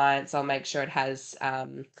for clients, I'll make sure it has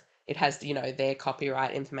their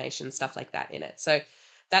copyright information, stuff like that in it. So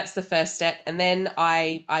that's the first step. And then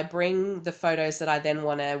I bring the photos that I then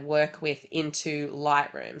want to work with into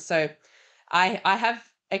Lightroom. So I have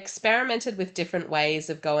experimented with different ways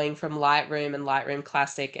of going from Lightroom and Lightroom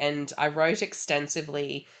Classic, and I wrote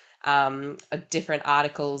extensively different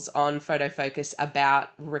articles on Photofocus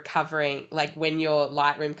about recovering, like when your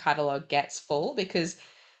Lightroom catalog gets full, because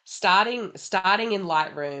starting in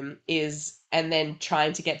Lightroom is and then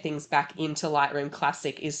trying to get things back into Lightroom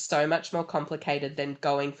Classic is so much more complicated than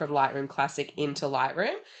going from Lightroom Classic into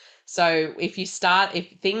Lightroom. So if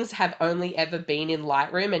things have only ever been in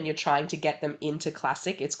Lightroom and you're trying to get them into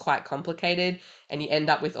Classic, it's quite complicated and you end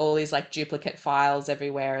up with all these like duplicate files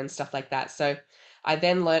everywhere and stuff like that. So I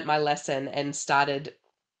then learnt my lesson and started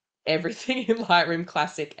everything in Lightroom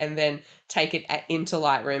Classic and then take it into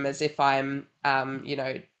Lightroom as if I'm,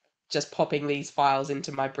 just popping these files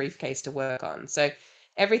into my briefcase to work on. So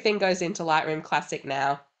everything goes into Lightroom Classic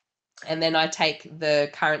now. And then I take the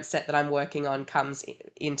current set that I'm working on comes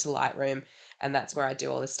into Lightroom, and that's where I do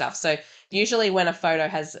all this stuff. So usually when a photo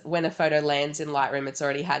lands in Lightroom, it's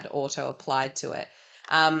already had auto applied to it.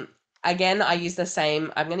 Again, I'm going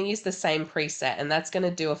to use the same preset, and that's going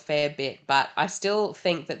to do a fair bit, but I still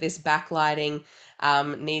think that this backlighting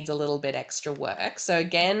needs a little bit extra work. So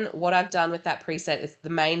again, what I've done with that preset is the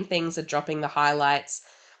main things are dropping the highlights,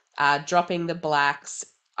 dropping the blacks.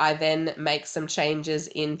 I then make some changes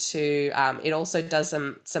into, it also does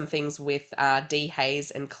some things with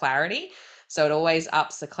dehaze and clarity. So it always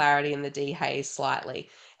ups the clarity and the dehaze slightly.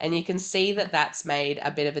 And you can see that that's made a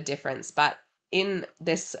bit of a difference. But in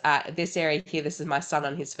this area here, this is my son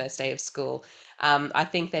on his first day of school. I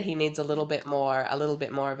think that he needs a little bit more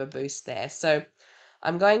of a boost there. So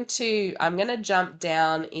I'm going to jump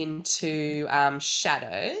down into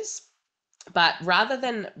shadows. But rather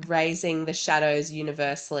than raising the shadows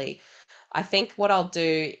universally, I think what I'll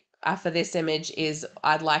do for this image is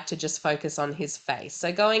I'd like to just focus on his face.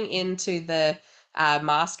 So going into the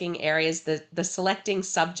masking areas, the selecting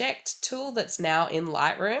subject tool that's now in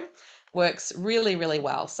Lightroom works really, really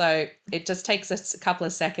well. So it just takes us a couple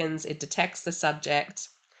of seconds. It detects the subject,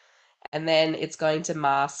 and then it's going to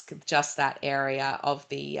mask just that area of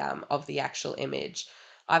the actual image.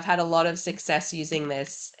 I've had a lot of success using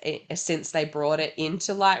this since they brought it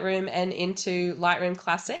into Lightroom and into Lightroom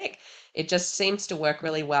Classic. It just seems to work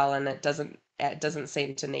really well, and it doesn't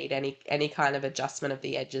seem to need any kind of adjustment of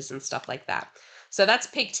the edges and stuff like that. So that's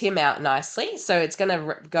picked him out nicely. So it's going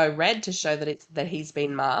to go red to show that he's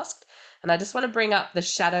been masked. And I just want to bring up the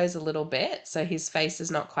shadows a little bit so his face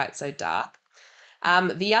is not quite so dark.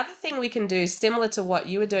 The other thing we can do, similar to what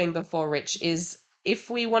you were doing before, Rich, is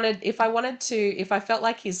if I felt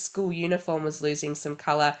like his school uniform was losing some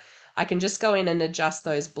color, I can just go in and adjust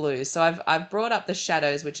those blues. So I've brought up the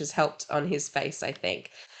shadows, which has helped on his face, I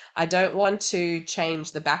think. I don't want to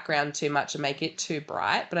change the background too much and make it too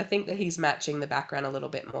bright, but I think that he's matching the background a little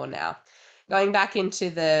bit more now. Going back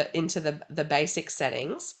into the basic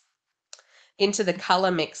settings, into the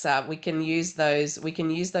color mixer, we can use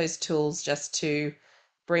those tools just to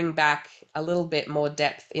bring back a little bit more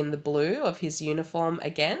depth in the blue of his uniform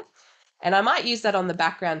again. And I might use that on the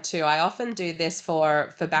background too. I often do this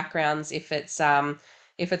for backgrounds if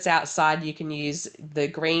If it's outside, you can use the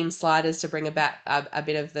green sliders to bring a bit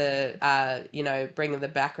of the, bring the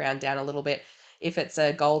background down a little bit. If it's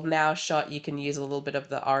a golden hour shot, you can use a little bit of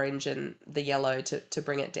the orange and the yellow to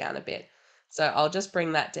bring it down a bit. So I'll just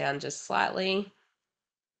bring that down just slightly.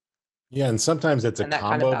 Yeah, and sometimes it's a And that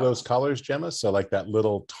kind of combo of those helps. colors, Gemma. So like that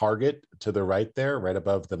little target to the right there, right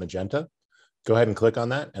above the magenta. Go ahead and click on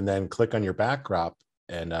that, and then click on your backdrop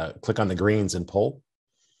and click on the greens and pull.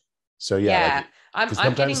 So yeah, like Yeah, I'm because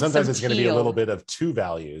I'm getting sometimes some it's going to be a little teal. bit of two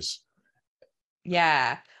values.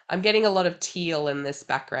 Yeah, I'm getting a lot of teal in this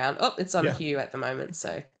background. Oh, it's on Yeah, hue at the moment,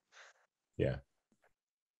 so yeah.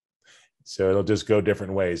 So it'll just go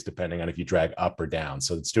different ways depending on if you drag up or down.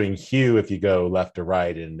 So it's doing hue if you go left or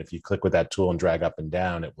right, and if you click with that tool and drag up and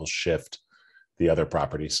down, it will shift the other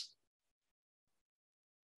properties.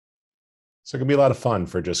 So it can be a lot of fun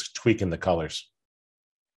for just tweaking the colors.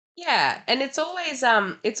 yeah, and it's always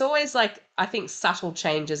like I think subtle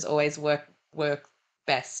changes always work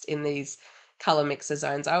best in these color mixer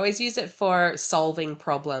zones. I always use it for solving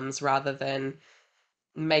problems rather than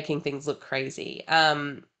making things look crazy.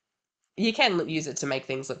 You can use it to make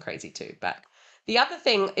things look crazy too. But the other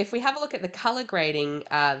thing, if we have a look at the color grading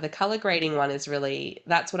one is really,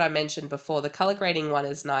 that's what I mentioned before. The color grading one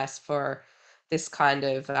is nice for this kind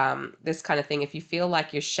of thing. If you feel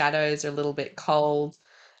like your shadows are a little bit cold,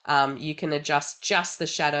 you can adjust just the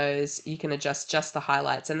shadows, you can adjust just the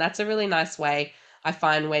highlights, and that's a really nice way I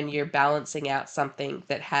find when you're balancing out something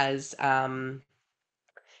that has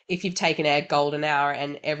if you've taken a golden hour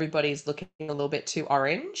and everybody's looking a little bit too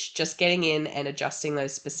orange, just getting in and adjusting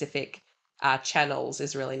those specific channels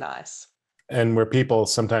is really nice. And where people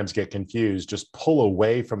sometimes get confused, just pull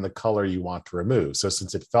away from the color you want to remove. So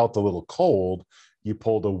since it felt a little cold, you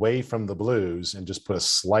pulled away from the blues and just put a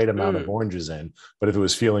slight amount of Mm, oranges in. But if it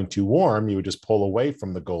was feeling too warm, you would just pull away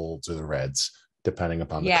from the golds or the reds, depending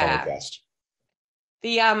upon the color yeah. guessed.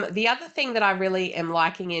 The other thing that I really am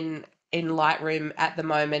liking in Lightroom at the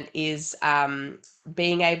moment is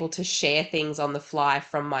being able to share things on the fly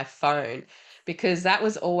from my phone, because that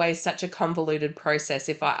was always such a convoluted process.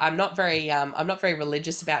 If I'm not very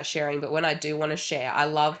religious about sharing, but when I do want to share, I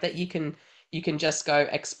love that you can just go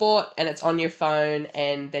export and it's on your phone,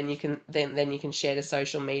 and then you can share to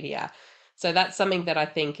social media. So that's something that I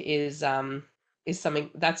think is something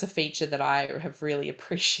that's a feature that I have really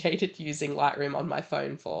appreciated using Lightroom on my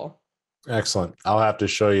phone for. Excellent. I'll have to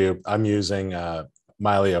show you. I'm using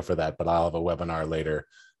Milio for that, but I'll have a webinar later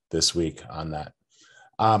this week on that.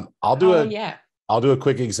 Um, I'll do Oh a yeah. I'll do a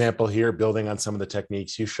quick example here, building on some of the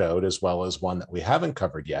techniques you showed, as well as one that we haven't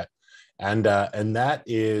covered yet, and that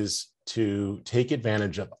is to take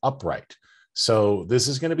advantage of upright. So this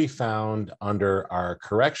is going to be found under our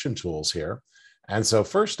correction tools here. And so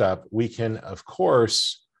first up, we can, of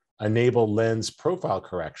course, enable lens profile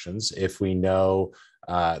corrections if we know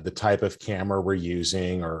the type of camera we're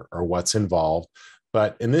using or what's involved.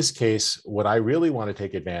 But in this case, what I really want to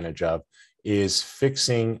take advantage of is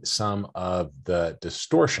fixing some of the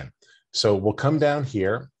distortion. So we'll come down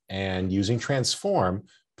here, and using transform,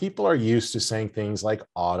 people are used to saying things like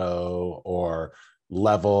auto or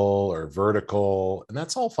level or vertical, and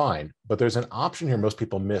that's all fine. But there's an option here most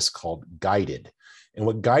people miss called guided. And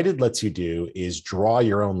what guided lets you do is draw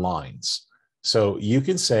your own lines. So you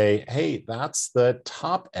can say, hey, that's the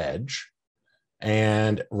top edge.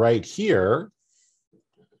 And right here,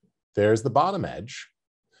 there's the bottom edge.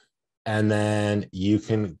 And then you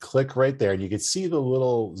can click right there and you can see the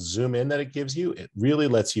little zoom in that it gives you. It really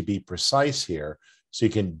lets you be precise here. So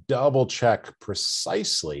you can double check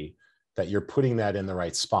precisely that you're putting that in the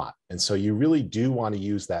right spot. And so you really do want to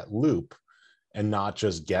use that loop and not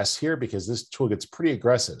just guess here, because this tool gets pretty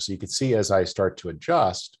aggressive. So you can see as I start to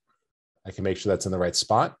adjust, I can make sure that's in the right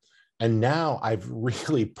spot. And now I've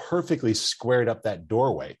really perfectly squared up that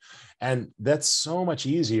doorway. And that's so much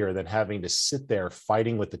easier than having to sit there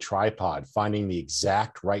fighting with the tripod, finding the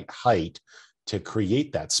exact right height to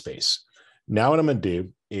create that space. Now what I'm going to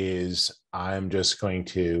do is I'm just going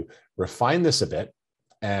to refine this a bit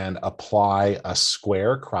and apply a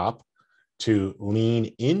square crop to lean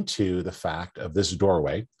into the fact of this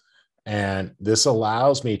doorway. And this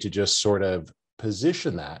allows me to just sort of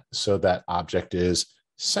position that so that object is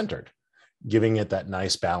centered, giving it that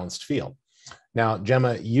nice balanced feel. Now,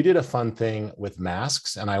 Gemma, you did a fun thing with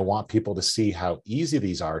masks, and I want people to see how easy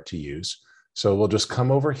these are to use. So we'll just come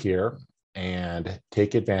over here and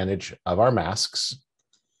take advantage of our masks.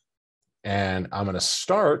 And I'm going to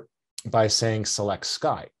start by saying select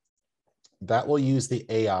sky. That will use the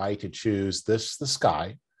AI to choose the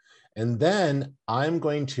sky. And then I'm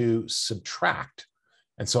going to subtract.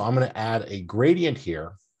 And so I'm going to add a gradient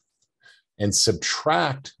here. and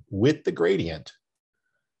subtract with the gradient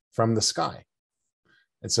from the sky.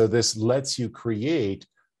 And so this lets you create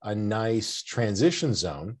a nice transition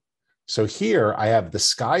zone. So here I have the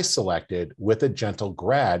sky selected with a gentle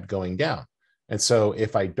grad going down. And so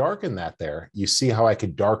if I darken that there, you see how I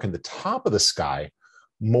could darken the top of the sky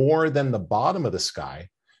more than the bottom of the sky.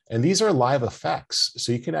 And these are live effects.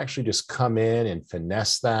 So you can actually just come in and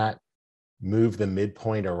finesse that, move the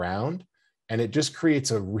midpoint around, and it just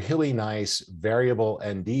creates a really nice variable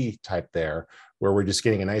ND type there, where we're just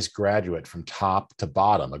getting a nice graduate from top to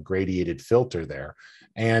bottom, a gradiated filter there.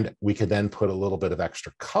 And we could then put a little bit of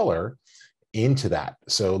extra color into that.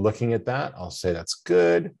 So looking at that, I'll say that's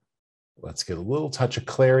good. Let's get a little touch of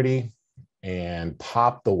clarity and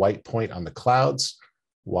pop the white point on the clouds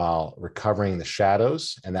while recovering the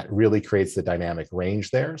shadows. And that really creates the dynamic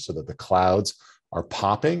range there so that the clouds are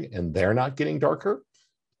popping and they're not getting darker.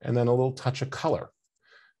 And then a little touch of color.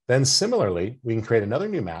 Then similarly, we can create another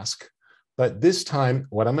new mask, but this time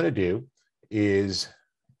what I'm going to do is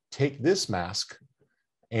take this mask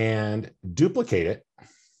and duplicate it,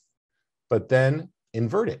 but then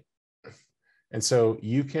invert it. And so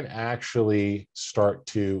you can actually start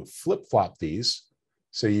to flip-flop these.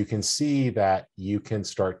 So you can see that you can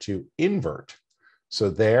start to invert. So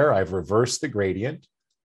there I've reversed the gradient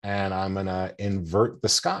and I'm going to invert the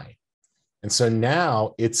sky. And so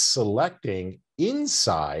now it's selecting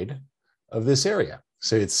inside of this area.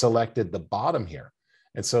 So it's selected the bottom here.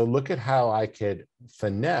 And so look at how I could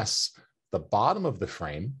finesse the bottom of the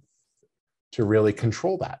frame to really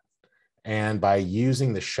control that. And by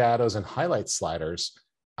using the shadows and highlight sliders,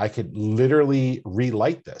 I could literally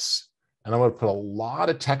relight this. And I'm going to put a lot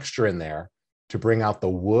of texture in there to bring out the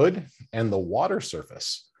wood and the water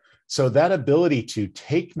surface. So that ability to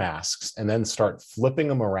take masks and then start flipping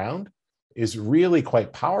them around is really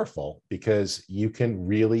quite powerful, because you can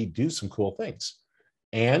really do some cool things.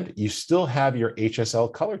 And you still have your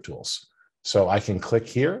HSL color tools. So I can click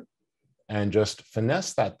here and just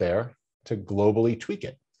finesse that there to globally tweak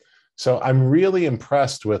it. So I'm really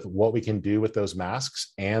impressed with what we can do with those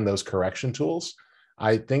masks and those correction tools.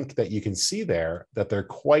 I think that you can see there that they're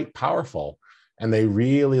quite powerful, and they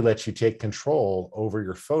really let you take control over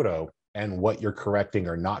your photo and what you're correcting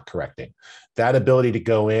or not correcting. That ability to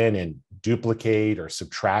go in and duplicate or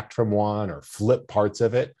subtract from one or flip parts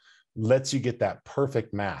of it lets you get that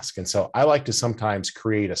perfect mask. And so I like to sometimes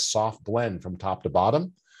create a soft blend from top to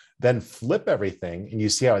bottom, then flip everything, and you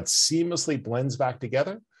see how it seamlessly blends back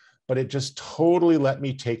together. But it just totally let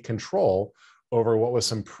me take control over what was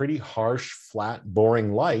some pretty harsh, flat,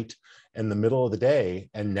 boring light in the middle of the day.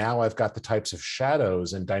 And now I've got the types of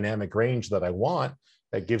shadows and dynamic range that I want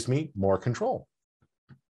that gives me more control.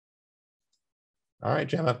 All right,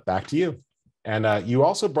 Jemma, back to you. And you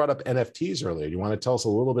also brought up NFTs earlier. Do you want to tell us a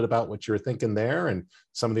little bit about what you're thinking there and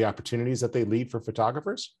some of the opportunities that they lead for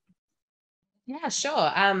photographers? Yeah,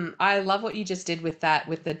 sure. I love what you just did with that,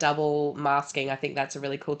 with the double masking. I think that's a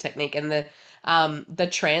really cool technique. And the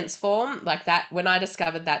transform, like that, when I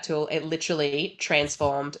discovered that tool, it literally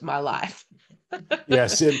transformed my life.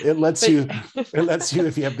 Yes, it lets But you,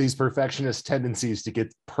 if you have these perfectionist tendencies, to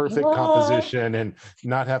get perfect oh, composition and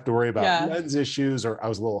not have to worry about yeah. lens issues, or I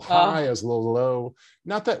was a little high, I Oh, was a little low.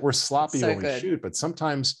 Not that we're sloppy so when we good. shoot, but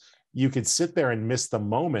sometimes you could sit there and miss the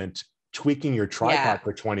moment tweaking your Yeah. tripod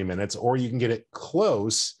for 20 minutes, or you can get it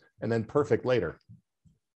close and then perfect later.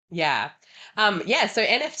 Yeah. Yeah, so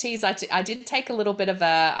NFTs, I did take a little bit of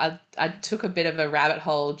I took a bit of a rabbit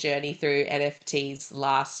hole journey through NFTs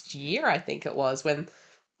last year, I think it was, when,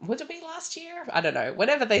 would it be last year? I don't know,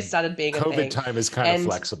 whenever they started being a COVID thing. time is kind of And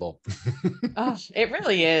flexible. oh, it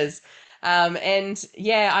really is. And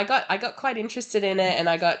yeah, I got quite interested in it, and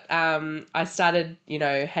I started,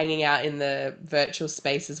 hanging out in the virtual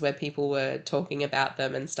spaces where people were talking about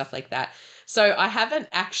them and stuff like that. So I haven't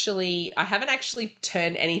actually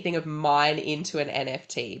turned anything of mine into an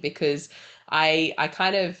NFT, because I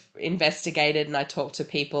kind of investigated and I talked to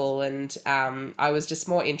people, and I was just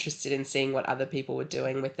more interested in seeing what other people were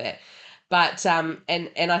doing with it. But and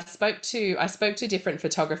I spoke to different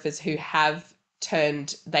photographers who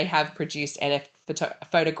they have produced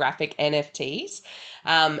photographic NFTs,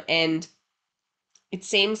 and it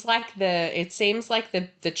seems like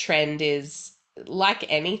the trend is like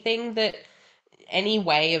anything, that any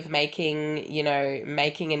way of making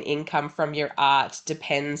an income from your art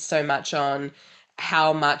depends so much on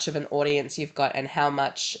how much of an audience you've got, and how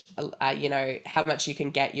much you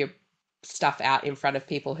can get your stuff out in front of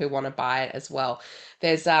people who want to buy it as well.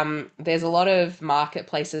 There's a lot of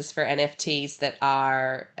marketplaces for NFTs that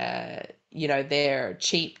are they're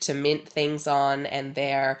cheap to mint things on, and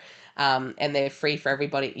they're free for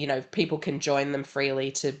everybody. People can join them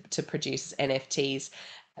freely to produce NFTs.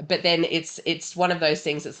 But then it's one of those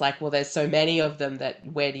things. It's like, well, there's so many of them that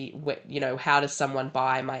how does someone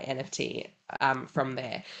buy my NFT from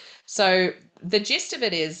there? So the gist of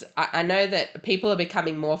it is, I know that people are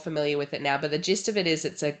becoming more familiar with it now, but the gist of it is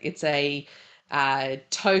it's a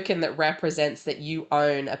token that represents that you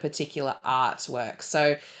own a particular artwork.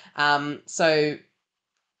 So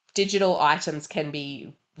digital items can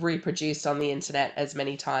be reproduced on the internet as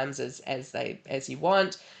many times as you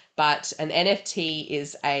want, but an NFT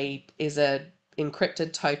is a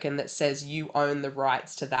encrypted token that says you own the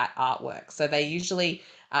rights to that artwork. So they usually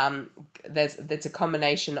there's a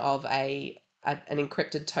combination of an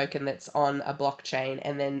encrypted token that's on a blockchain,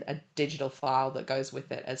 and then a digital file that goes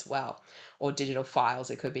with it as well, or digital files.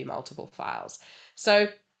 It could be multiple files. So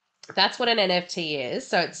that's what an NFT is.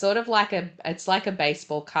 So it's sort of like a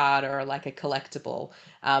baseball card or like a collectible,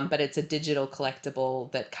 but it's a digital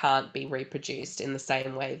collectible that can't be reproduced in the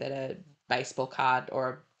same way that a baseball card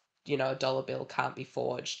or a dollar bill can't be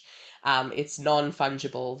forged. It's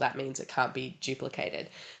non-fungible. That means it can't be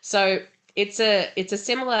duplicated. So it's a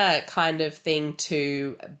similar kind of thing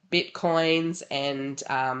to Bitcoins, and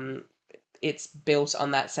it's built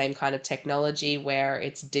on that same kind of technology where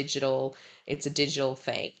it's digital. It's a digital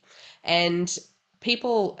thing. And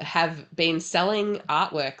people have been selling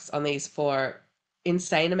artworks on these for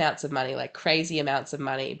insane amounts of money, like crazy amounts of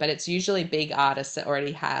money. But it's usually big artists that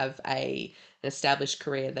already have an established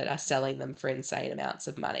career that are selling them for insane amounts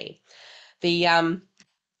of money. The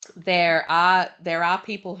there are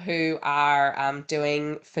people who are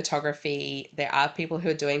doing photography. There are people who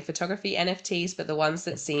are doing photography NFTs, but the ones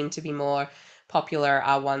that seem to be more popular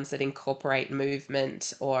are ones that incorporate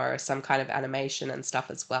movement or some kind of animation and stuff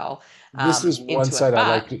as well This is one into it. site I But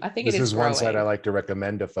like to, I think it this is is one site I growing. like to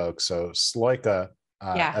recommend to folks. So Sloika,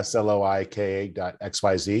 Yeah. Sloika.xyz.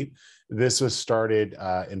 This was started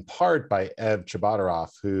in part by Ev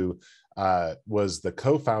Chabatarov, who was the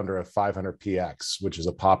co-founder of 500px, which is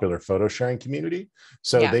a popular photo sharing community.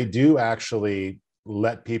 So Yeah. they do actually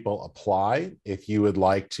let people apply if you would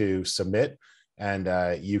like to submit, and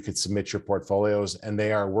you could submit your portfolios. And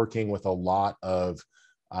they are working with a lot of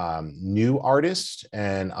new artists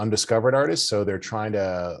and undiscovered artists. So they're trying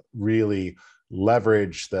to really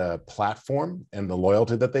leverage the platform and the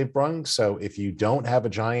loyalty that they've brought. So if you don't have a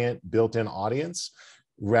giant built-in audience,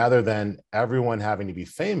 rather than everyone having to be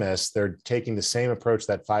famous, they're taking the same approach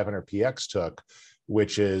that 500px took,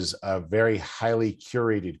 which is a very highly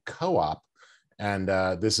curated co-op. And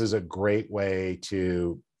this is a great way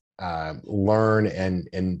to learn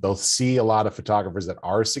and both see a lot of photographers that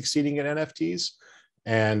are succeeding in NFTs,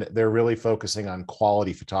 and they're really focusing on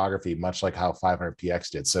quality photography, much like how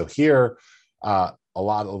 500px did. So here, a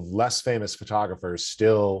lot of less famous photographers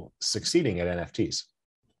still succeeding at NFTs.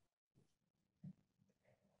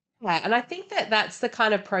 Yeah, and I think that that's the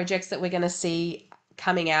kind of projects that we're going to see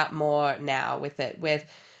coming out more now with it, with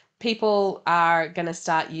people are going to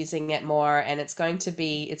start using it more, and it's going to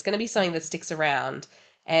be something that sticks around,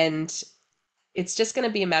 and it's just going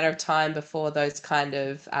to be a matter of time before those kind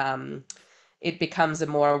of it becomes a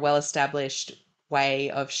more well-established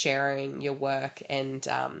way of sharing your work. And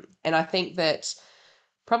I think that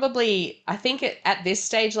probably I think at this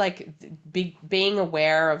stage, like being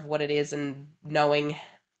aware of what it is and knowing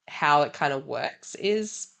how it kind of works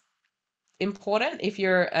is important if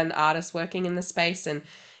you're an artist working in the space, and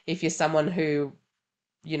if you're someone who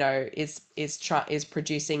is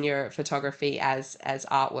producing your photography as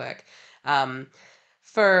artwork. um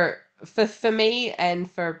for me,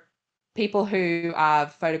 and for people who are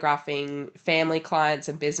photographing family clients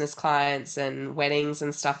and business clients and weddings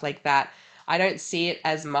and stuff like that, I don't see it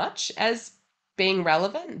as much as being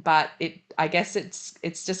relevant. But I guess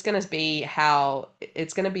it's just going to be how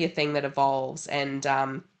it's going to be a thing that evolves. And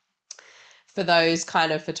for those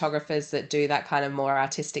kind of photographers that do that kind of more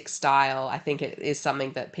artistic style, I think it is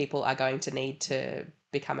something that people are going to need to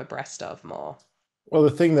become abreast of more. Well,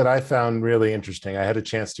 the thing that I found really interesting, I had a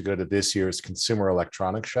chance to go to this year's Consumer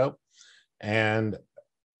Electronics Show, and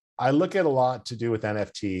I look at a lot to do with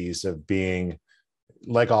NFTs of being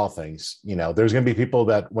like all things. There's going to be people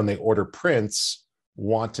that when they order prints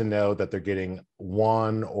want to know that they're getting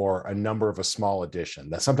one or a number of a small edition.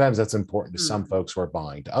 That sometimes that's important to some Mm. folks who are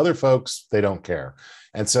buying. To other folks, they don't care.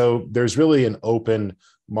 And so there's really an open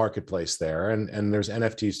marketplace there, and there's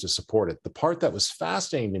NFTs to support it. The part that was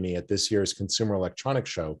fascinating to me at this year's Consumer Electronics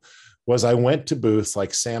Show was I went to booths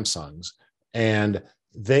like Samsung's, and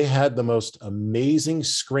they had the most amazing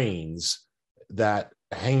screens that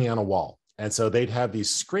hanging on a wall. And so they'd have these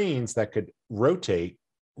screens that could rotate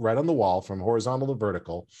right on the wall from horizontal to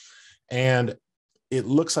vertical. And it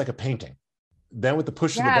looks like a painting. Then with the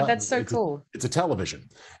push of the Yeah, that's button, so cool. it's a television.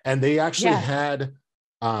 And they actually Yeah. had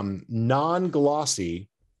non-glossy,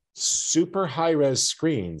 super high-res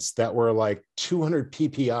screens that were like 200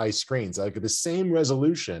 ppi screens, like the same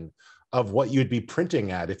resolution of what you'd be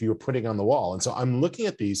printing at if you were printing on the wall. And so I'm looking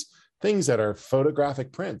at these things that are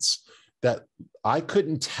photographic prints that I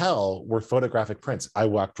couldn't tell were photographic prints. I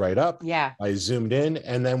walked right up, Yeah. I zoomed in,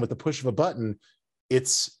 and then with the push of a button,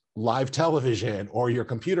 it's live television or your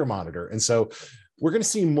computer monitor. And so we're going to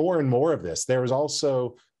see more and more of this. There was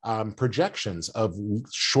also projections of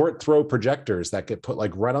short throw projectors that get put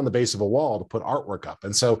like right on the base of a wall to put artwork up.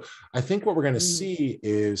 And so I think what we're going to see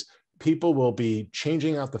is people will be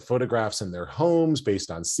changing out the photographs in their homes based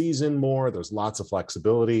on season more. There's lots of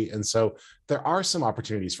flexibility. And so there are some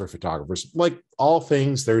opportunities for photographers. Like all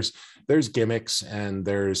things, there's gimmicks and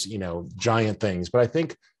there's, giant things. But I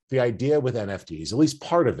think the idea with NFTs, at least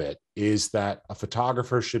part of it, is that a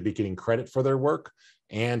photographer should be getting credit for their work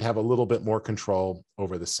and have a little bit more control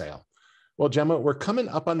over the sale. Well, Jemma, we're coming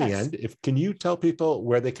up on the end. Can you tell people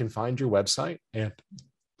where they can find your website and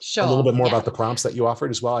a little bit more about the prompts that you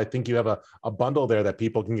offered as well? I think you have a bundle there that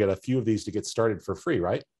people can get a few of these to get started for free,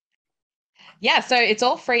 right? Yeah, so it's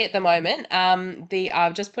all free at the moment.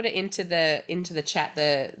 I've just put it into the chat,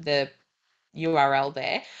 the URL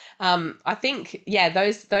there. I think, yeah,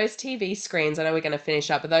 those TV screens, I know we're going to finish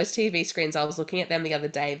up, but those TV screens, I was looking at them the other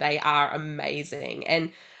day. They are amazing.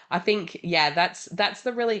 And I think, yeah, that's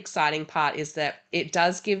the really exciting part, is that it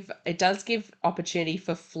does give opportunity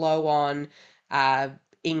for flow on uh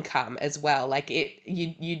income as well. Like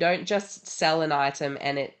you don't just sell an item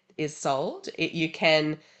and it is sold. You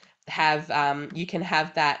can have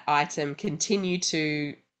that item continue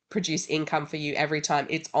to produce income for you every time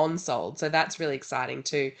it's on sold. So that's really exciting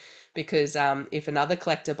too, because if another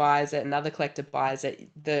collector buys it,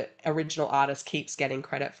 the original artist keeps getting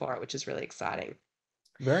credit for it, which is really exciting.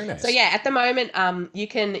 Very So nice. yeah, at the moment, you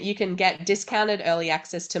can get discounted early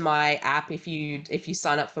access to my app if you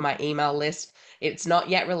sign up for my email list. It's not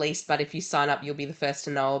yet released, but if you sign up, you'll be the first to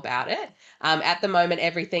know about it. At the moment,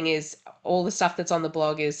 all the stuff that's on the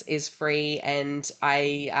blog is free, and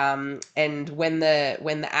and when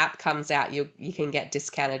the app comes out, you can get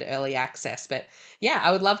discounted early access. But yeah,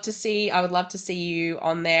 I would love to see you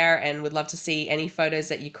on there, and would love to see any photos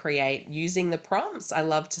that you create using the prompts. I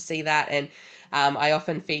love to see that. And I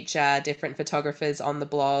often feature different photographers on the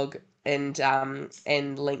blog, and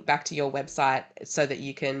link back to your website so that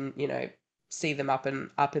you can, see them up in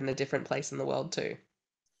the different place in the world too.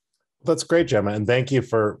 That's great, Gemma, and thank you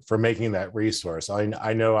for making that resource.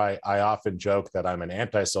 I know I often joke that I'm an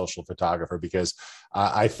antisocial photographer because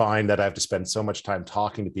I find that I have to spend so much time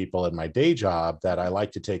talking to people in my day job that I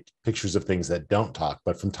like to take pictures of things that don't talk.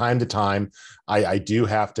 But from time to time, I do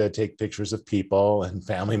have to take pictures of people and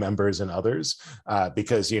family members and others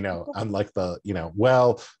because unlike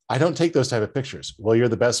well, I don't take those type of pictures. Well, you're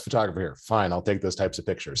the best photographer here. Fine, I'll take those types of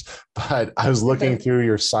pictures. But I was looking through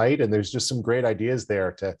your site, and there's just some great ideas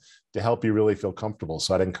there to help you really feel comfortable.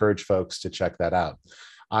 So I'd encourage folks to check that out.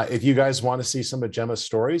 If you guys want to see some of Gemma's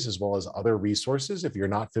stories as well as other resources, if you're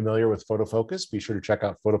not familiar with Photofocus, be sure to check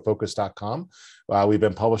out photofocus.com. We've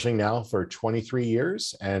been publishing now for 23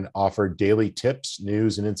 years and offer daily tips,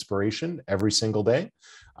 news, and inspiration every single day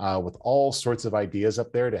with all sorts of ideas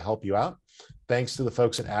up there to help you out. Thanks to the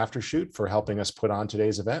folks at AfterShoot for helping us put on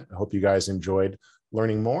today's event. I hope you guys enjoyed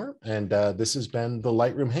learning more. And this has been the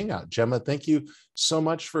Lightroom Hangout. Jemma, thank you so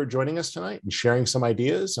much for joining us tonight and sharing some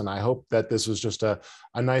ideas. And I hope that this was just a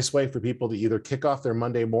nice way for people to either kick off their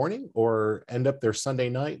Monday morning or end up their Sunday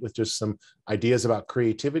night with just some ideas about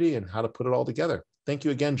creativity and how to put it all together. Thank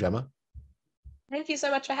you again, Jemma. Thank you so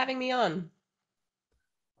much for having me on.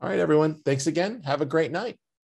 All right, everyone. Thanks again. Have a great night.